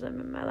that pendulum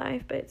in my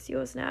life, but it's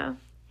yours now.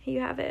 Here you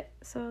have it.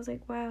 So I was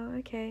like, wow,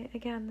 okay.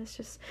 Again, this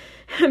just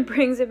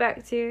brings it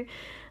back to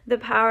the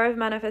power of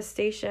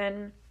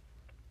manifestation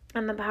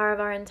and the power of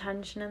our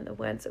intention and the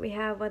words that we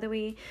have, whether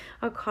we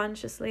are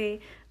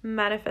consciously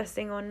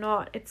manifesting or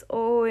not. It's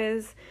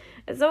always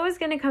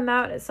going to come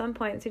out at some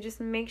point. So just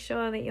make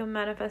sure that you're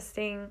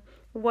manifesting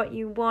what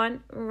you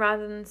want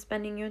rather than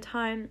spending your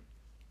time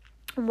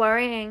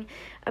worrying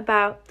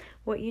about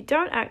what you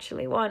don't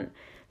actually want.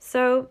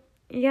 So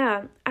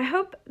yeah, I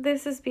hope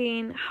this has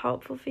been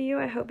helpful for you.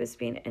 I hope it's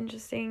been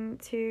interesting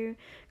to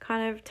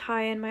kind of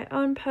tie in my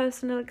own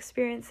personal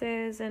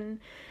experiences, and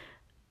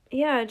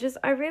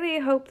I really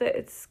hope that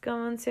it's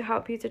going to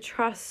help you to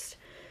trust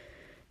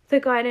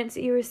the guidance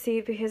that you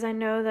receive, because I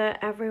know that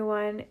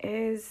everyone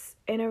is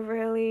in a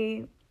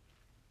really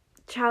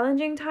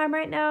challenging time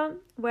right now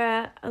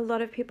where a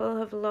lot of people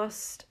have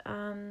lost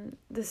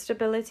the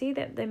stability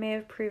that they may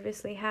have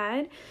previously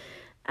had.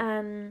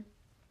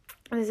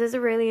 This is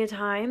really a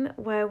time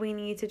where we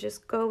need to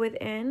just go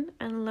within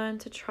and learn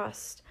to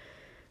trust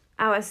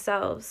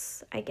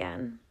ourselves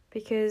again,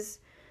 because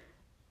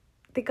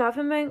the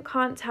government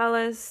can't tell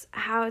us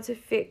how to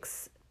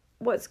fix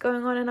what's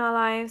going on in our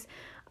lives.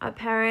 Our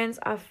parents,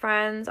 our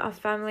friends, our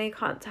family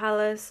can't tell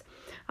us.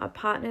 Our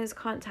partners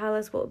can't tell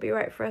us what will be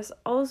right for us.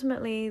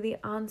 Ultimately, the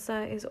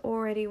answer is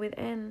already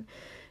within.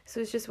 So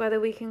it's just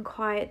whether we can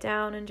quiet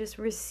down and just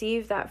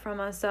receive that from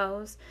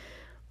ourselves,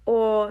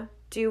 or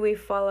do we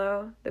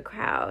follow the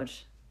crowd,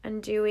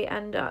 and do we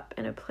end up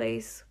in a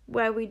place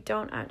where we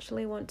don't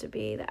actually want to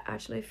be, that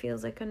actually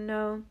feels like a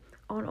no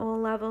on all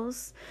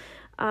levels?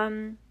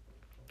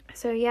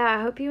 So I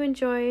hope you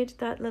enjoyed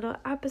that little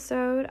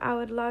episode. I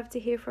would love to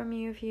hear from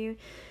you if you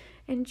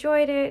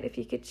enjoyed it, if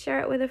you could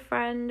share it with a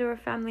friend or a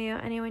family or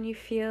anyone you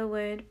feel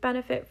would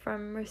benefit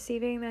from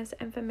receiving this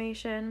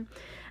information.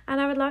 And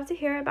I would love to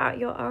hear about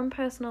your own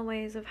personal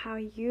ways of how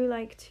you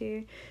like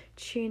to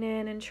tune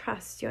in and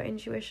trust your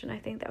intuition. I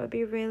think that would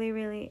be really,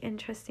 really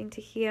interesting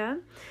to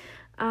hear.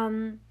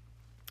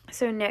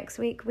 So next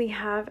week we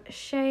have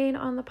Shane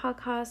on the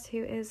podcast,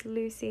 who is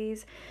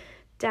Lucy's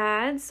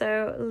dad.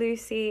 So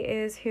Lucy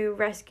is who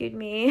rescued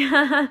me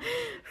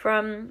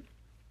from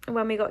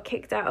when we got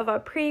kicked out of our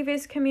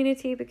previous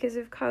community because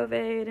of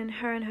COVID, and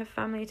her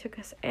family took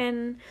us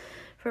in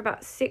for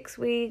about 6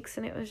 weeks,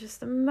 and it was just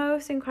the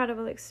most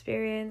incredible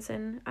experience.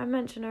 And I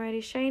mentioned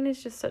already, Shane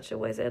is just such a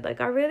wizard.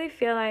 Like, I really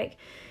feel like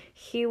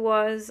he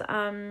was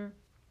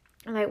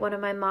like one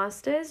of my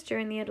masters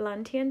during the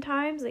Atlantean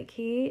times. Like,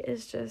 he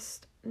is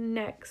just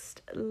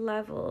next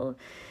level,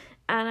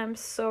 and I'm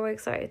so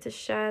excited to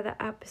share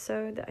the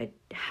episode that I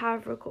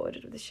have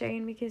recorded with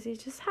Shane, because he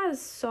just has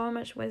so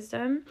much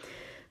wisdom,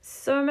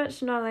 so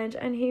much knowledge,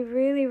 and he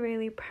really,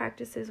 really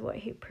practices what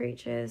he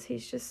preaches.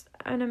 He's just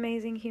an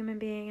amazing human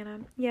being,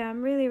 and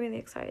I'm really, really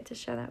excited to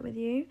share that with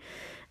you.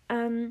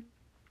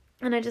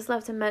 And I just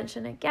love to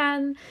mention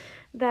again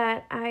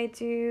that I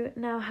do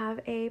now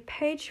have a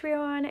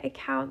Patreon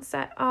account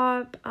set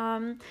up.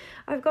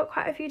 I've got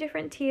quite a few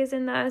different tiers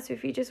in there, so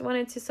if you just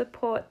wanted to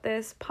support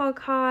this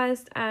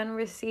podcast and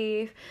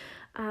receive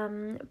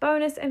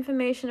bonus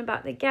information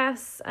about the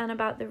guests and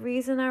about the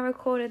reason I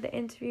recorded the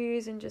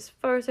interviews, and just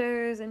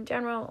photos in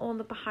general, all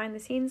the behind the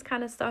scenes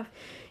kind of stuff,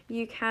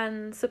 you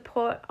can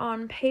support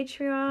on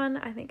Patreon.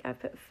 I think I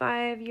put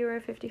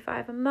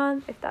 €5.55 a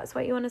month if that's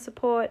what you want to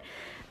support.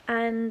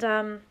 And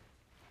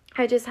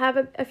I just have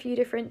a few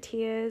different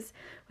tiers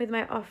with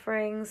my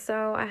offerings.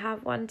 So I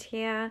have one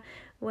tier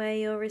where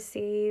you'll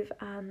receive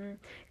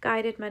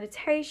guided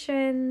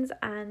meditations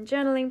and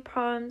journaling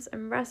prompts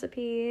and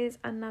recipes.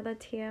 Another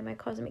tier, my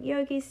Cosmic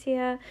Yogis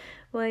tier,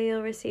 where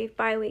you'll receive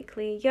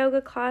bi-weekly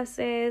yoga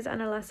classes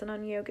and a lesson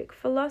on yogic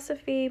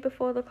philosophy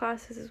before the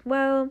classes as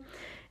well,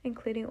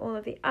 including all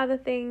of the other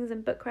things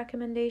and book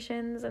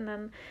recommendations. And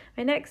then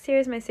my next tier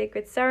is my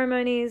Sacred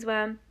Ceremonies,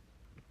 where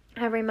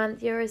every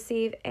month you'll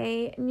receive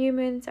a new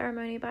moon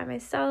ceremony by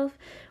myself,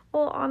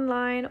 all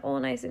online, all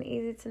nice and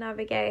easy to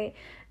navigate.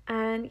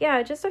 And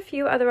yeah, just a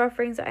few other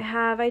offerings that I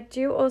have. I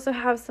do also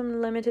have some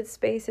limited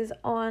spaces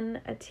on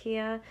a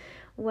tier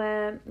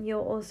where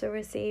you'll also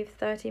receive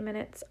 30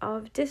 minutes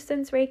of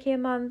distance Reiki a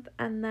month.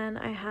 And then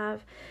I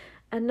have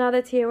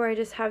another tier where I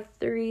just have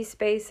 3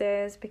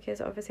 spaces, because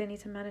obviously I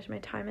need to manage my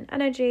time and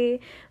energy,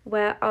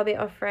 where I'll be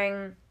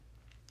offering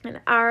an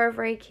hour of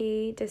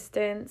Reiki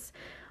distance.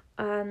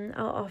 I'll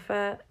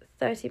offer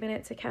 30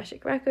 minutes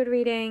Akashic record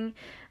reading,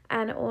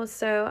 and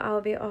also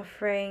I'll be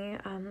offering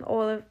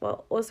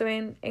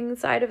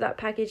inside of that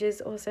package is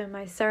also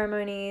my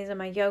ceremonies and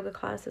my yoga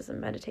classes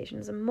and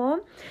meditations and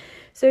more.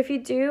 So if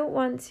you do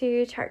want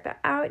to check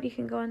that out, you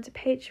can go onto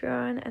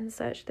Patreon and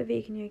search the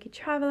Vegan Yogi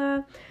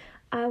Traveler.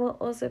 I will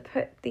also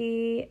put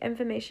the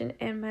information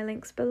in my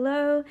links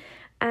below.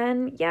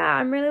 And yeah,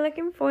 I'm really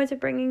looking forward to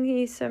bringing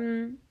you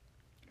some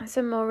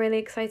more really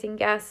exciting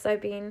guests.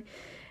 I've been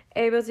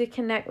able to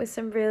connect with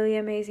some really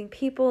amazing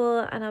people,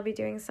 and I'll be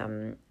doing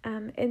some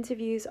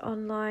interviews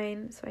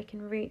online so I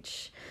can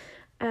reach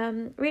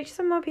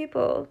some more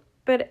people.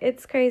 But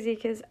it's crazy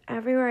because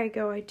everywhere I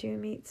go, I do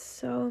meet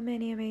so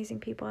many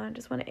amazing people, and I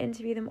just want to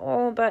interview them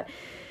all, but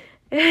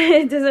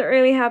it doesn't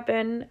really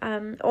happen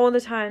all the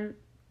time.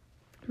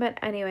 But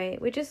anyway,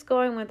 we're just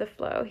going with the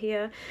flow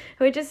here.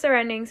 We're just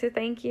surrendering. So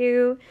thank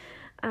you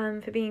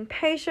for being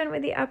patient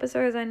with the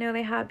episodes. I know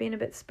they have been a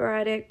bit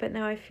sporadic, but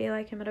now I feel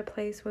like I'm at a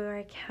place where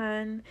I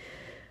can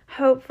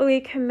hopefully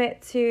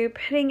commit to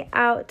putting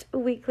out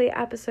weekly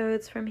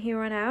episodes from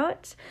here on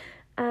out.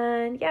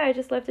 And yeah, I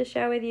just love to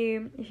share with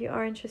you, if you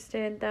are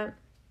interested, that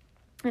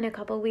in a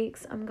couple of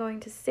weeks I'm going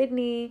to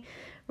Sydney.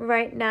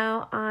 Right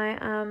now I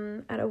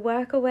am at a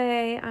work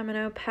away. I'm an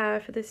au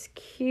pair for this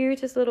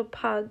cutest little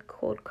pug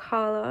called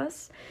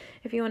Carlos.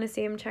 If you want to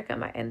see him, check out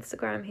my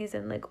Instagram. He's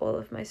in like all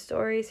of my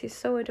stories. He's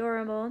so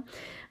adorable.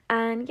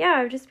 And yeah,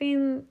 I've just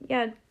been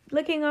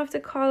looking after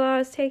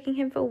Carlos, taking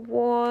him for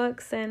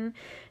walks, and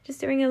just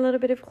doing a little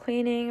bit of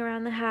cleaning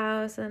around the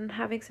house and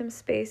having some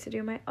space to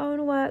do my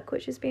own work,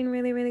 which has been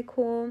really, really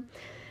cool.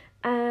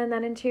 And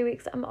then in 2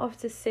 weeks I'm off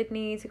to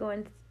Sydney to go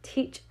and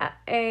teach at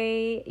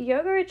a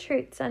yoga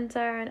retreat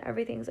center, and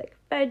everything's like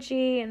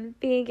veggie and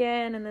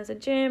vegan, and there's a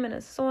gym and a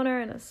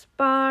sauna and a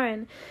spa,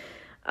 and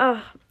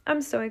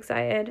I'm so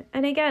excited.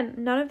 And again,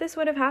 none of this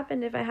would have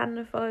happened if I hadn't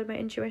have followed my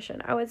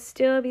intuition. I would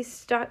still be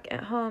stuck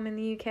at home in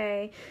the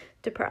UK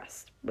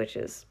depressed, which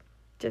is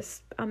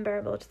just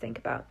unbearable to think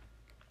about.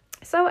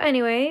 So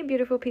anyway,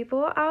 beautiful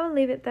people, I'll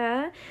leave it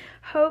there.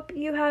 Hope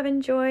you have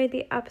enjoyed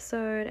the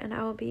episode, and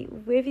I will be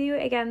with you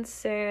again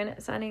soon,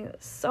 sending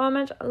so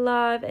much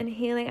love and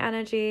healing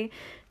energy.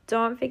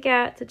 Don't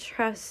forget to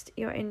trust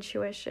your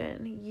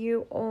intuition.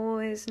 You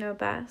always know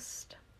best.